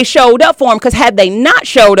 years. But they showed up for him, because had they not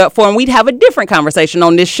showed up for him, we'd have a different conversation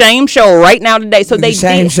on this shame show right now today. So they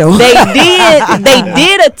did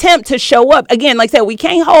attempt to show up. Again, like I said, we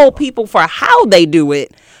can't hold people for how they do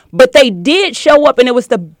it. But they did show up, and it was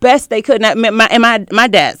the best they could. And my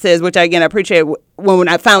dad says, which again I appreciate when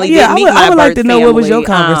I finally did meet my birth family. I would like to know what was your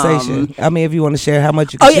conversation. I mean, if you want to share how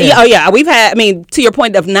much you can share. Oh yeah, we've had. I mean, to your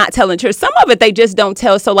point of not telling truth, some of it they just don't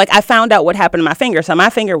tell. So like I found out what happened to my finger. So my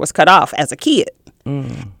finger was cut off as a kid,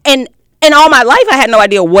 and all my life I had no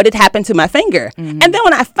idea what had happened to my finger. And then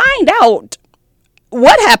when I find out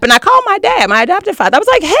what happened, I called my dad, my adopted father. I was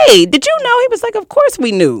like, "Hey, did you know?" He was like, "Of course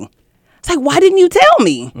we knew." It's like, why didn't you tell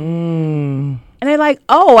me? And they're like,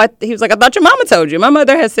 he was like, I thought your mama told you. My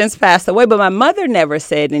mother has since passed away, but my mother never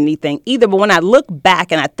said anything either. But when I look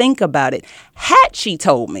back and I think about it, had she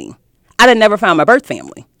told me, I'd have never found my birth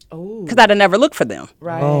family. Because I'd have never looked for them.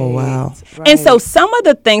 Right. Oh, wow. Right. And so some of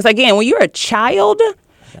the things, again, when you're a child,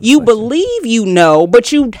 you believe you know,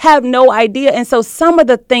 but you have no idea. And so some of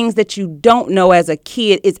the things that you don't know as a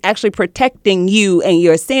kid is actually protecting you and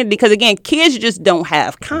your sanity. Because, again, kids just don't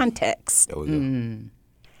have context.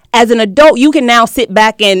 As an adult, you can now sit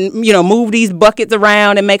back and, move these buckets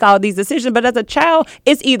around and make all these decisions. But as a child,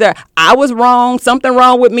 it's either I was wrong, something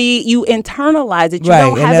wrong with me. You internalize it. You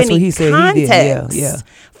don't have any context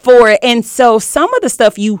for it. And so some of the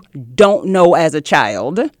stuff you don't know as a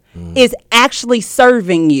child is actually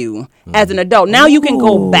serving you as an adult. Now you can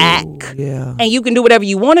go back and you can do whatever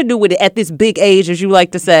you want to do with it at this big age, as you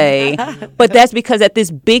like to say. But that's because at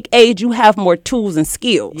this big age, you have more tools and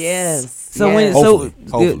skills. Yes. So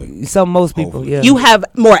Hopefully. so most people, you have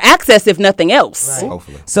more access, if nothing else. Right.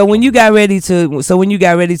 Hopefully. So when you got ready to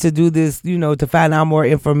do this, to find out more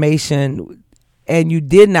information, and you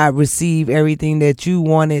did not receive everything that you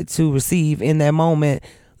wanted to receive in that moment,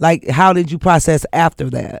 like, how did you process after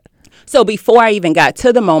that? So before I even got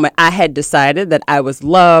to the moment, I had decided that I was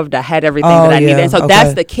loved. I had everything that I needed. And so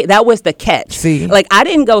that was the catch. See? Like, I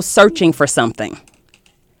didn't go searching for something.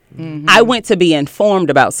 I went to be informed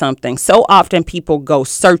about something. So often people go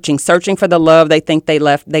searching for the love they think they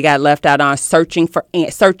got left out on, searching for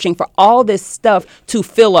all this stuff to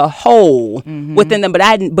fill a hole within them.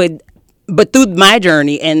 But through my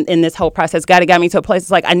journey and in this whole process, God got me to a place.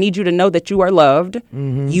 It's like, I need you to know that you are loved,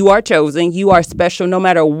 you are chosen, you are special, no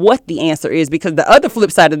matter what the answer is. Because the other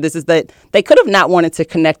flip side of this is that they could have not wanted to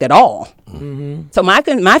connect at all. So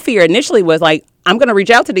my fear initially was like, I'm going to reach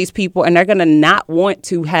out to these people and they're going to not want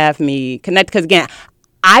to have me connect. Because again,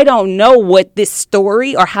 I don't know what this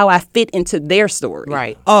story or how I fit into their story.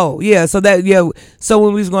 Right. Oh, yeah. So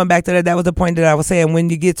when we was going back to that was the point that I was saying. When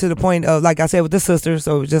you get to the point of, like I said, with the sisters,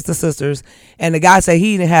 so it was just the sisters, and the guy said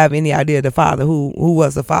he didn't have any idea the father, who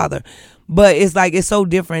was the father. But it's like, it's so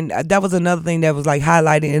different. That was another thing that was like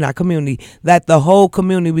highlighted in our community, that the whole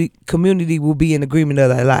community will be in agreement of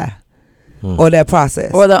that lie. Or that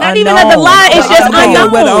process, or the not unknown. even at the lie. It's just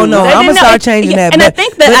unknown. I'm gonna start changing that. And I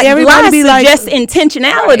think that everybody lies be like, suggest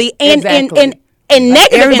intentionality and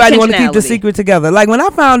negative everybody want to keep the intentionality. secret together. Like, when I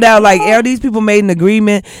found out, like, all these people made an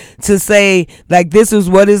agreement to say, like, this is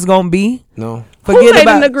what it's gonna be. No, forget Who made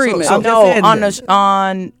about an agreement.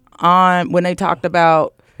 On when they talked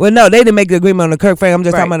about. Well, no, they didn't make the agreement on the Kirk Franklin. I'm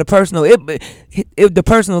just talking about the personal. The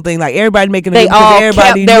personal thing, like, everybody making an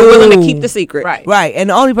agreement. They're willing to keep the secret. Right. And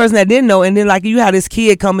the only person that didn't know, and then, like, you had this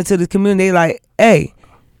kid coming to the community, like, hey,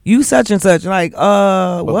 you such and such. Like,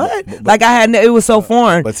 what? Like, it was so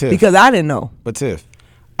foreign because I didn't know. But Tiff,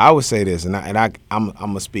 I would say this, and I'm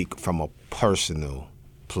gonna speak from a personal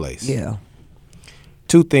place. Yeah.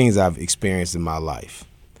 Two things I've experienced in my life: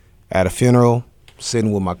 at a funeral,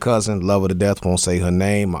 sitting with my cousin, love her to death, won't say her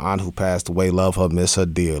name. My aunt who passed away, love her, miss her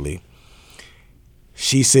dearly.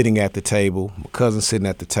 She's sitting at the table. My cousin sitting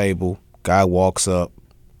at the table. Guy walks up,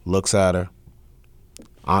 looks at her.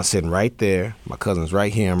 Aunt sitting right there. My cousin's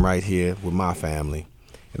right here. I'm right here with my family.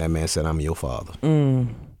 And that man said, "I'm your father."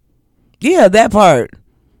 Yeah, that part.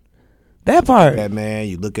 That man,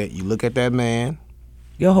 you look at that man.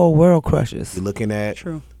 Your whole world crushes. You're looking at.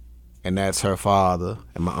 True. And that's her father,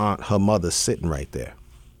 and my aunt, her mother, sitting right there.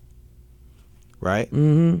 Right?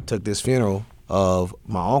 Took this funeral of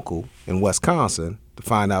my uncle in Wisconsin to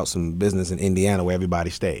find out some business in Indiana where everybody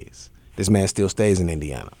stays. This man still stays in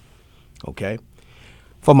Indiana. Okay?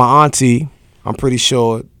 For my auntie, I'm pretty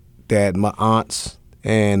sure that my aunts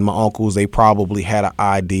and my uncles, they probably had an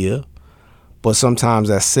idea. But sometimes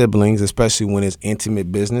as siblings, especially when it's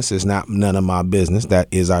intimate business, it's not none of my business. That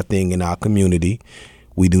is our thing in our community.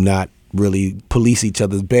 We do not really police each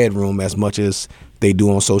other's bedroom as much as they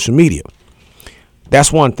do on social media.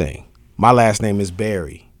 That's one thing. My last name is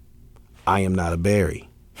Barry. I am not a Barry.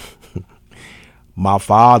 My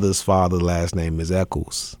father's last name is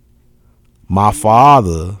Eccles. My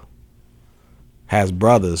father has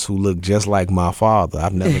brothers who look just like my father.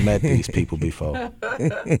 I've never met these people before.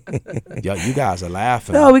 Yo, you guys are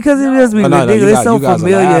laughing. No, because it just be ridiculous. It's so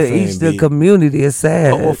familiar. The community is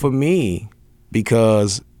sad. Well, for me,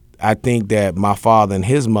 because I think that my father and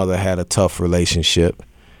his mother had a tough relationship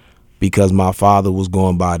because my father was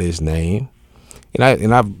going by this name.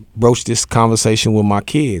 And I broached this conversation with my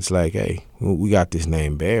kids like, hey, we got this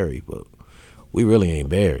name Barry, but we really ain't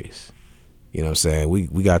Barrys. You know what I'm saying?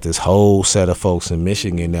 We got this whole set of folks in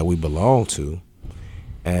Michigan that we belong to.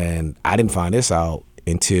 And I didn't find this out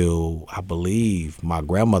until I believe my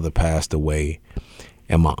grandmother passed away.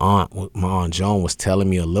 And my aunt Joan was telling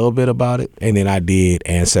me a little bit about it. And then I did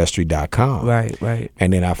Ancestry.com. Right.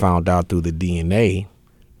 And then I found out through the DNA,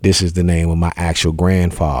 this is the name of my actual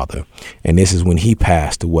grandfather. And this is when he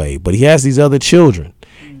passed away. But he has these other children.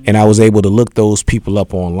 And I was able to look those people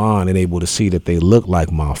up online and able to see that they look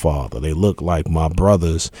like my father. They look like my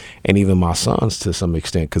brothers and even my sons to some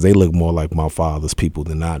extent because they look more like my father's people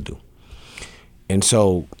than I do. And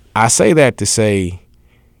so I say that to say,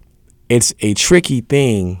 it's a tricky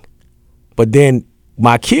thing, but then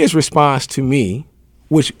my kid's response to me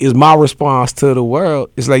which is my response to the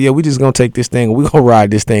world. It's like, yeah, we just gonna take this thing, we gonna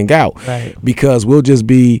ride this thing out, Right. because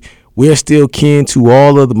we're still kin to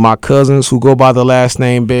all of my cousins who go by the last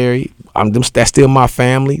name Berry. That's still my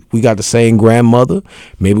family. We got the same grandmother.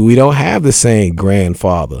 Maybe we don't have the same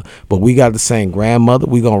grandfather, but we got the same grandmother.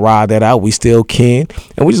 We gonna ride that out. We still kin,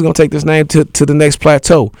 and we just gonna take this name to the next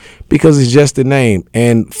plateau, because it's just a name.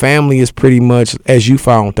 And family is pretty much, as you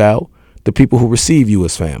found out, the people who receive you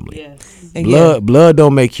as family. Yes. Blood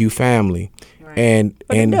don't make you family, Right. and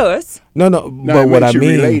But it does. No, No, but it what makes I you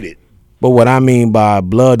mean, related. but what I mean by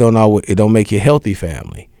blood don't make you healthy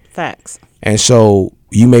family. Facts. And so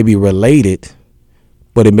you may be related,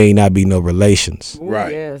 but it may not be no relations.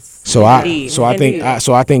 Right. Yes. So Indeed.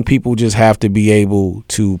 I think people just have to be able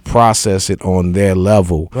to process it on their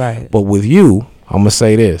level. Right. But with you, I'm gonna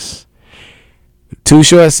say this. Too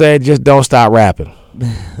Short said, just don't stop rapping.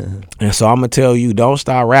 And so I'm gonna tell you, don't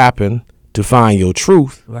stop rapping to find your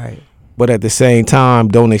truth. Right. But at the same time,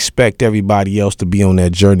 don't expect everybody else to be on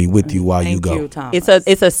that journey with you while you Thank go. you, Thomas.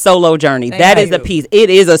 It's a solo journey. Thank That is you. the piece.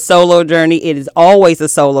 It is a solo journey. It is always a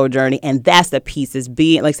solo journey, and that's the piece. Is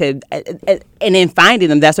being, like I said, and in finding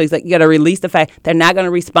them. That's why he's like, you got to release the fact they're not going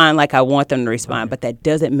to respond like I want them to respond, but that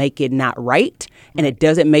doesn't make it not right, and it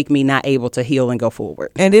doesn't make me not able to heal and go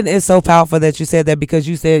forward. And it is so powerful that you said that, because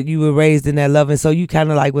you said you were raised in that love, and so you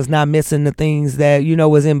kind of like was not missing the things that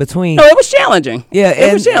was in between. No, it was challenging. Yeah,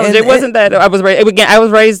 it was challenging. It wasn't that I was raised. Again, I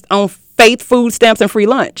was raised on faith, food stamps, and free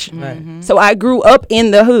lunch. Right. So I grew up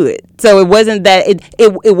in the hood. So it wasn't that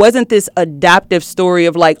it wasn't this adoptive story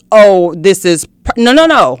of like, oh, this is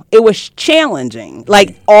no. It was challenging,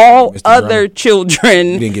 like all Mr. other Drummond. children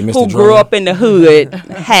You didn't get Mr. who grew Drummond? up in the hood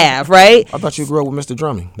have, right? I thought you grew up with Mr.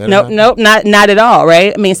 Drumming. Nope, not at all,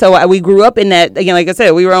 right? I mean, so we grew up in that. Again, like I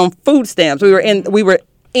said, we were on food stamps. We were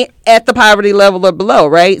at the poverty level or below,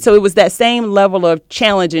 right? So it was that same level of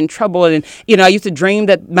challenge and trouble. And, I used to dream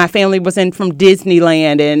that my family was from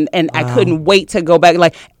Disneyland, and I couldn't wait to go back.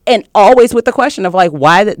 Like, and always with the question of like,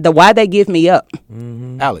 why they give me up?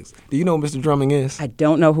 Alex, do you know what Mr. Drumming is? I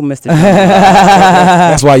don't know who Mr. Drummond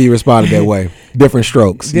That's why you responded that way. Different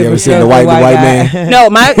strokes. You ever seen the white man? is. No,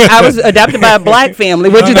 I was adopted by a black family,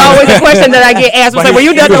 which is always a question that I get asked. Like, were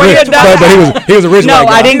you done? Were you done? But he was a rich No, white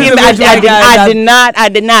guy. I didn't get. I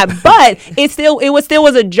did not. But it still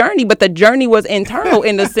was a journey. But the journey was internal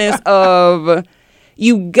in the sense of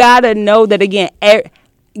you gotta know that again.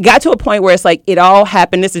 Got to a point where it's like it all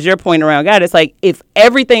happened. This is your point around God. It's like if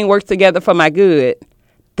everything works together for my good,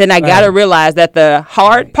 then I got to realize that the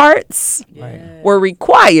hard parts were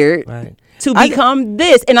required to become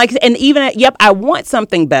this. And even I want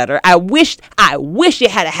something better. I wish it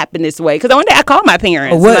had happened this way, because one day I called my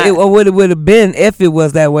parents. Or what it would have been if it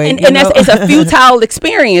was that way. And it's a futile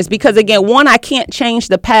experience, because again, one, I can't change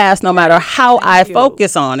the past no matter how I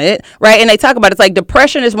focus on it, right? And they talk about it's like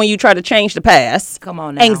depression is when you try to change the past. Come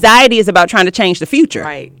on now. Anxiety is about trying to change the future.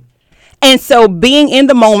 Right. And so being in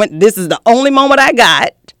the moment, this is the only moment I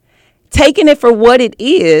got, taking it for what it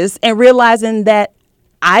is and realizing that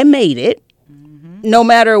I made it. No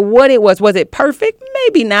matter what it was it perfect?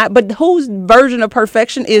 Maybe not. But whose version of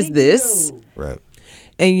perfection is this? Right.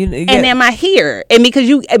 And And am I here? And because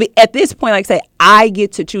at this point, like I say, I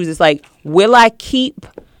get to choose. It's like, will I keep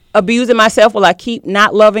abusing myself? Will I keep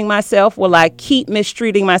not loving myself? Will I keep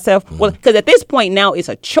mistreating myself? Well, because at this point now it's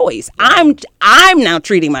a choice. I'm now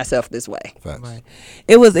treating myself this way. Facts. Right.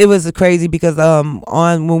 It was crazy because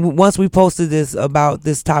once we posted this about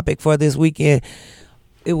this topic for this weekend,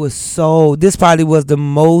 this probably was the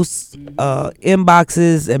most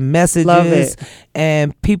inboxes and messages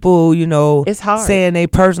and people, it's hard, saying their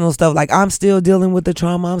personal stuff. Like, I'm still dealing with the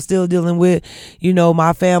trauma. I'm still dealing with,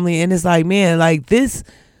 my family. And it's like, man, like this,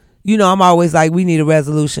 I'm always like, we need a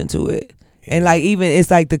resolution to it. Yeah. And like, even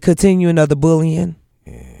it's like the continuing of the bullying.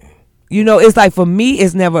 Yeah. It's like, for me,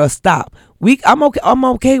 it's never a stop. I'm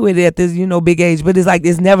okay with it at this, big age, but it's like,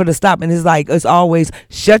 it's never to stop. And it's like, it's always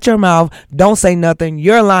shut your mouth. Don't say nothing.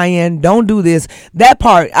 You're lying. Don't do this. That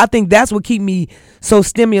part, I think that's what keep me so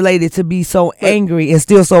stimulated to be so angry and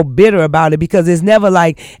still so bitter about it, because it's never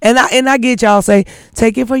like, and I get y'all say,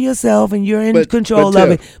 take it for yourself and you're in control of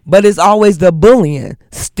it. But it's always the bullying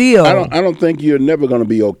still. I don't think you're never going to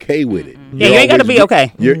be okay with it. Yeah, you ain't got to be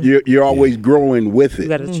okay. You're always growing with it. You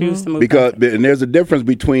got to choose to move and there's a difference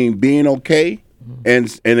between being okay and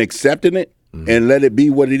accepting it and let it be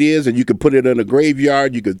what it is, and you can put it in a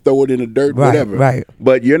graveyard, you can throw it in the dirt, whatever. Right.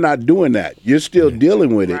 But you're not doing that. You're still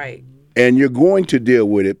dealing with it, and you're going to deal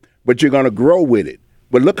with it, but you're going to grow with it.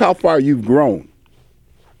 But look how far you've grown.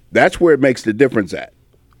 That's where it makes the difference at.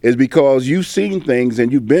 is because you've seen things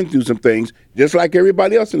and you've been through some things just like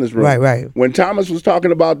everybody else in this room. Right. When Thomas was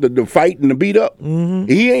talking about the fight and the beat up,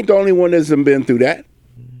 he ain't the only one that's been through that.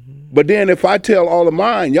 But then if I tell all of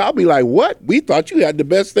mine, y'all be like, what? We thought you had the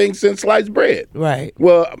best thing since sliced bread. Right.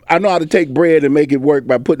 Well, I know how to take bread and make it work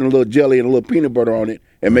by putting a little jelly and a little peanut butter on it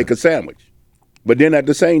and make a sandwich. But then at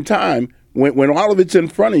the same time, when all of it's in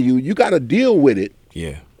front of you, you got to deal with it.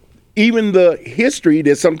 Yeah. Even the history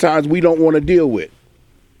that sometimes we don't want to deal with.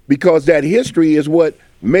 Because that history is what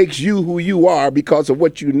makes you who you are because of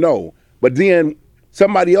what you know. But then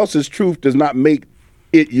somebody else's truth does not make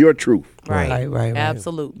it your truth. Right.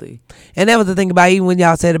 Absolutely. And that was the thing about even when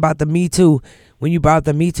y'all said about the Me Too, when you brought up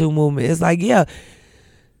the Me Too movement, it's like, yeah,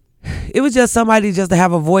 it was just somebody just to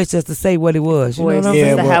have a voice just to say what it was. You know what I'm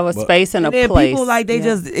saying? To have a space and a then place. people like they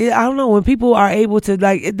just, I don't know, when people are able to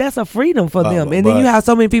like, that's a freedom for them. And then you have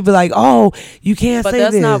so many people like, oh, you can't say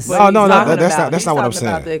that's this. not what that's not what I'm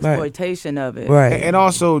saying. About the exploitation of it. Right. And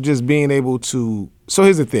also just being able to. So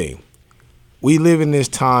here's the thing. We live in this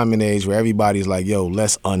time and age where everybody's like, yo,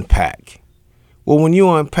 let's unpack. Well, when you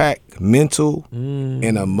unpack mental and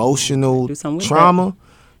emotional trauma,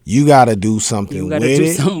 you got to do something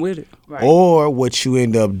with it. Right. Or what you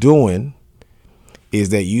end up doing is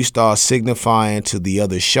that you start signifying to the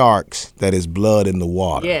other sharks that is blood in the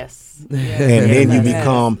water. Yes. And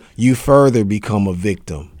then you further become a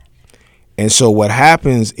victim. And so what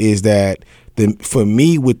happens is that for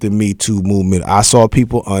me with the Me Too movement, I saw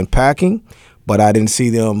people unpacking, but I didn't see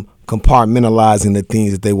them compartmentalizing the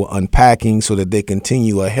things that they were unpacking so that they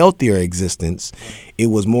continue a healthier existence. It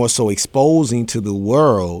was more so exposing to the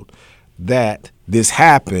world that this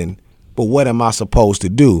happened, but what am I supposed to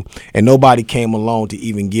do? And nobody came along to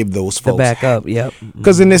even give those folks to back up. Yep.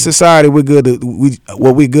 Because in this society, we're good at,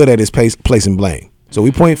 what we're good at is placing blame. So we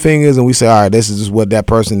point fingers and we say, all right, this is just what that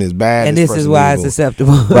person is bad. And this is why it's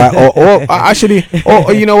acceptable. Right. Or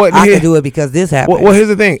you know what? I can do it because this happened. Well, here's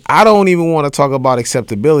the thing. I don't even want to talk about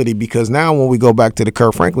acceptability because now when we go back to the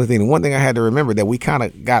Kirk Franklin thing, one thing I had to remember that we kind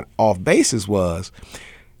of got off basis was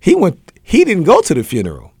he didn't go to the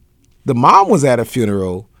funeral. The mom was at a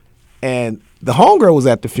funeral and the homegirl was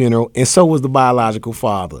at the funeral and so was the biological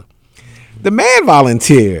father. The man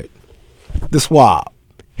volunteered the swab.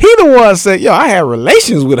 He the one said, yo, I had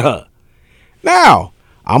relations with her. Now,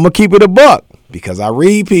 I'm going to keep it a buck because I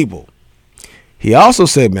read people. He also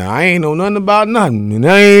said, man, I ain't know nothing about nothing. And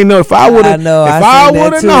I ain't know if I would have known, I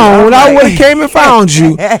would have came and found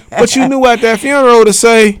you. But you knew at that funeral to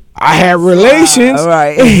say, I had relations.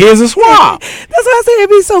 Right. And here's a swab. That's why I say it'd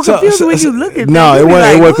be so confusing when you look at that. No, it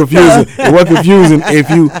wasn't confusing. It wasn't confusing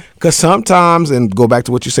because sometimes, and go back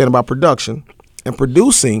to what you said about production and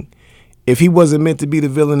producing, if he wasn't meant to be the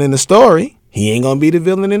villain in the story, he ain't going to be the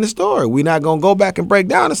villain in the story. We're not going to go back and break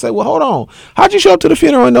down and say, well, hold on. How'd you show up to the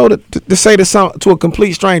funeral and know to say to a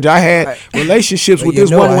complete stranger, I had relationships with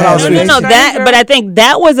this woman when I was 15? No, but I think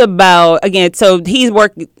that was about, again, so he's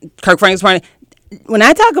working, Kirk Franklin's running. When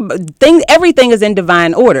I talk about things, everything is in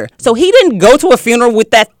divine order. So he didn't go to a funeral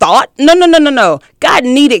with that thought. No. God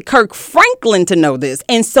needed Kirk Franklin to know this.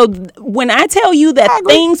 And so when I tell you that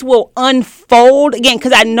things will unfold, again,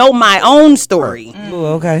 because I know my own story. Ooh,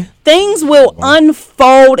 okay. Things will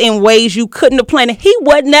unfold in ways you couldn't have planned. He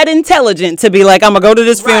wasn't that intelligent to be like, I'm going to go to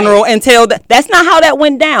this funeral and tell that. That's not how that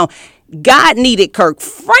went down. God needed Kirk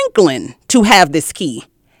Franklin to have this key.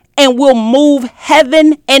 And will move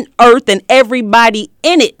heaven and earth and everybody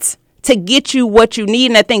in it to get you what you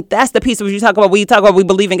need. And I think that's the piece of what you talk about. When you talk about we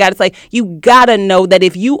believe in God, it's like you got to know that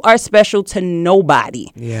if you are special to nobody,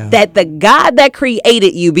 that the God that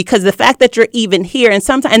created you, because the fact that you're even here, and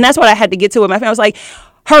sometimes, and that's what I had to get to with my family. I was like,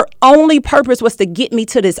 her only purpose was to get me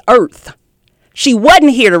to this earth. She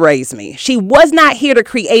wasn't here to raise me. She was not here to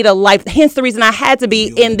create a life. Hence the reason I had to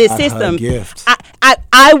be in this system.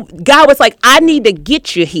 God was like, I need to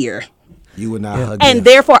get you here. You would not hug. And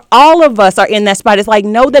therefore, all of us are in that spot. It's like,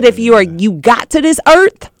 know that if you got to this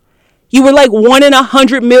earth, you were like 1 in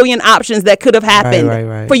 100 million options that could have happened.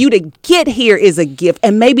 Right. For you to get here is a gift.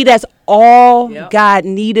 And maybe that's all God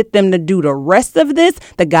needed them to do. The rest of this,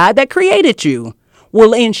 the God that created you,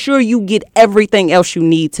 will ensure you get everything else you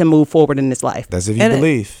need to move forward in this life. That's if you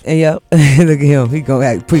believe. Yep. Look at him. He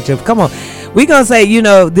going to preach up. Come on. We're going to say,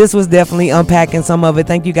 this was definitely unpacking some of it.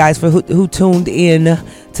 Thank you guys for who tuned in to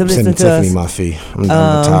listen to Tiffany us. My fee. I'm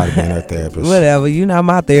tired of being her therapist. Whatever. You're not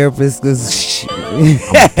my therapist. Cause I'm a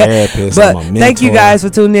therapist. But I'm a mentor. thank you guys for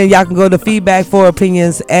tuning in. Y'all can go to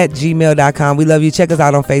feedback4opinions@gmail.com. We love you. Check us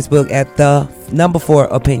out on Facebook at the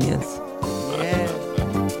 #4opinions.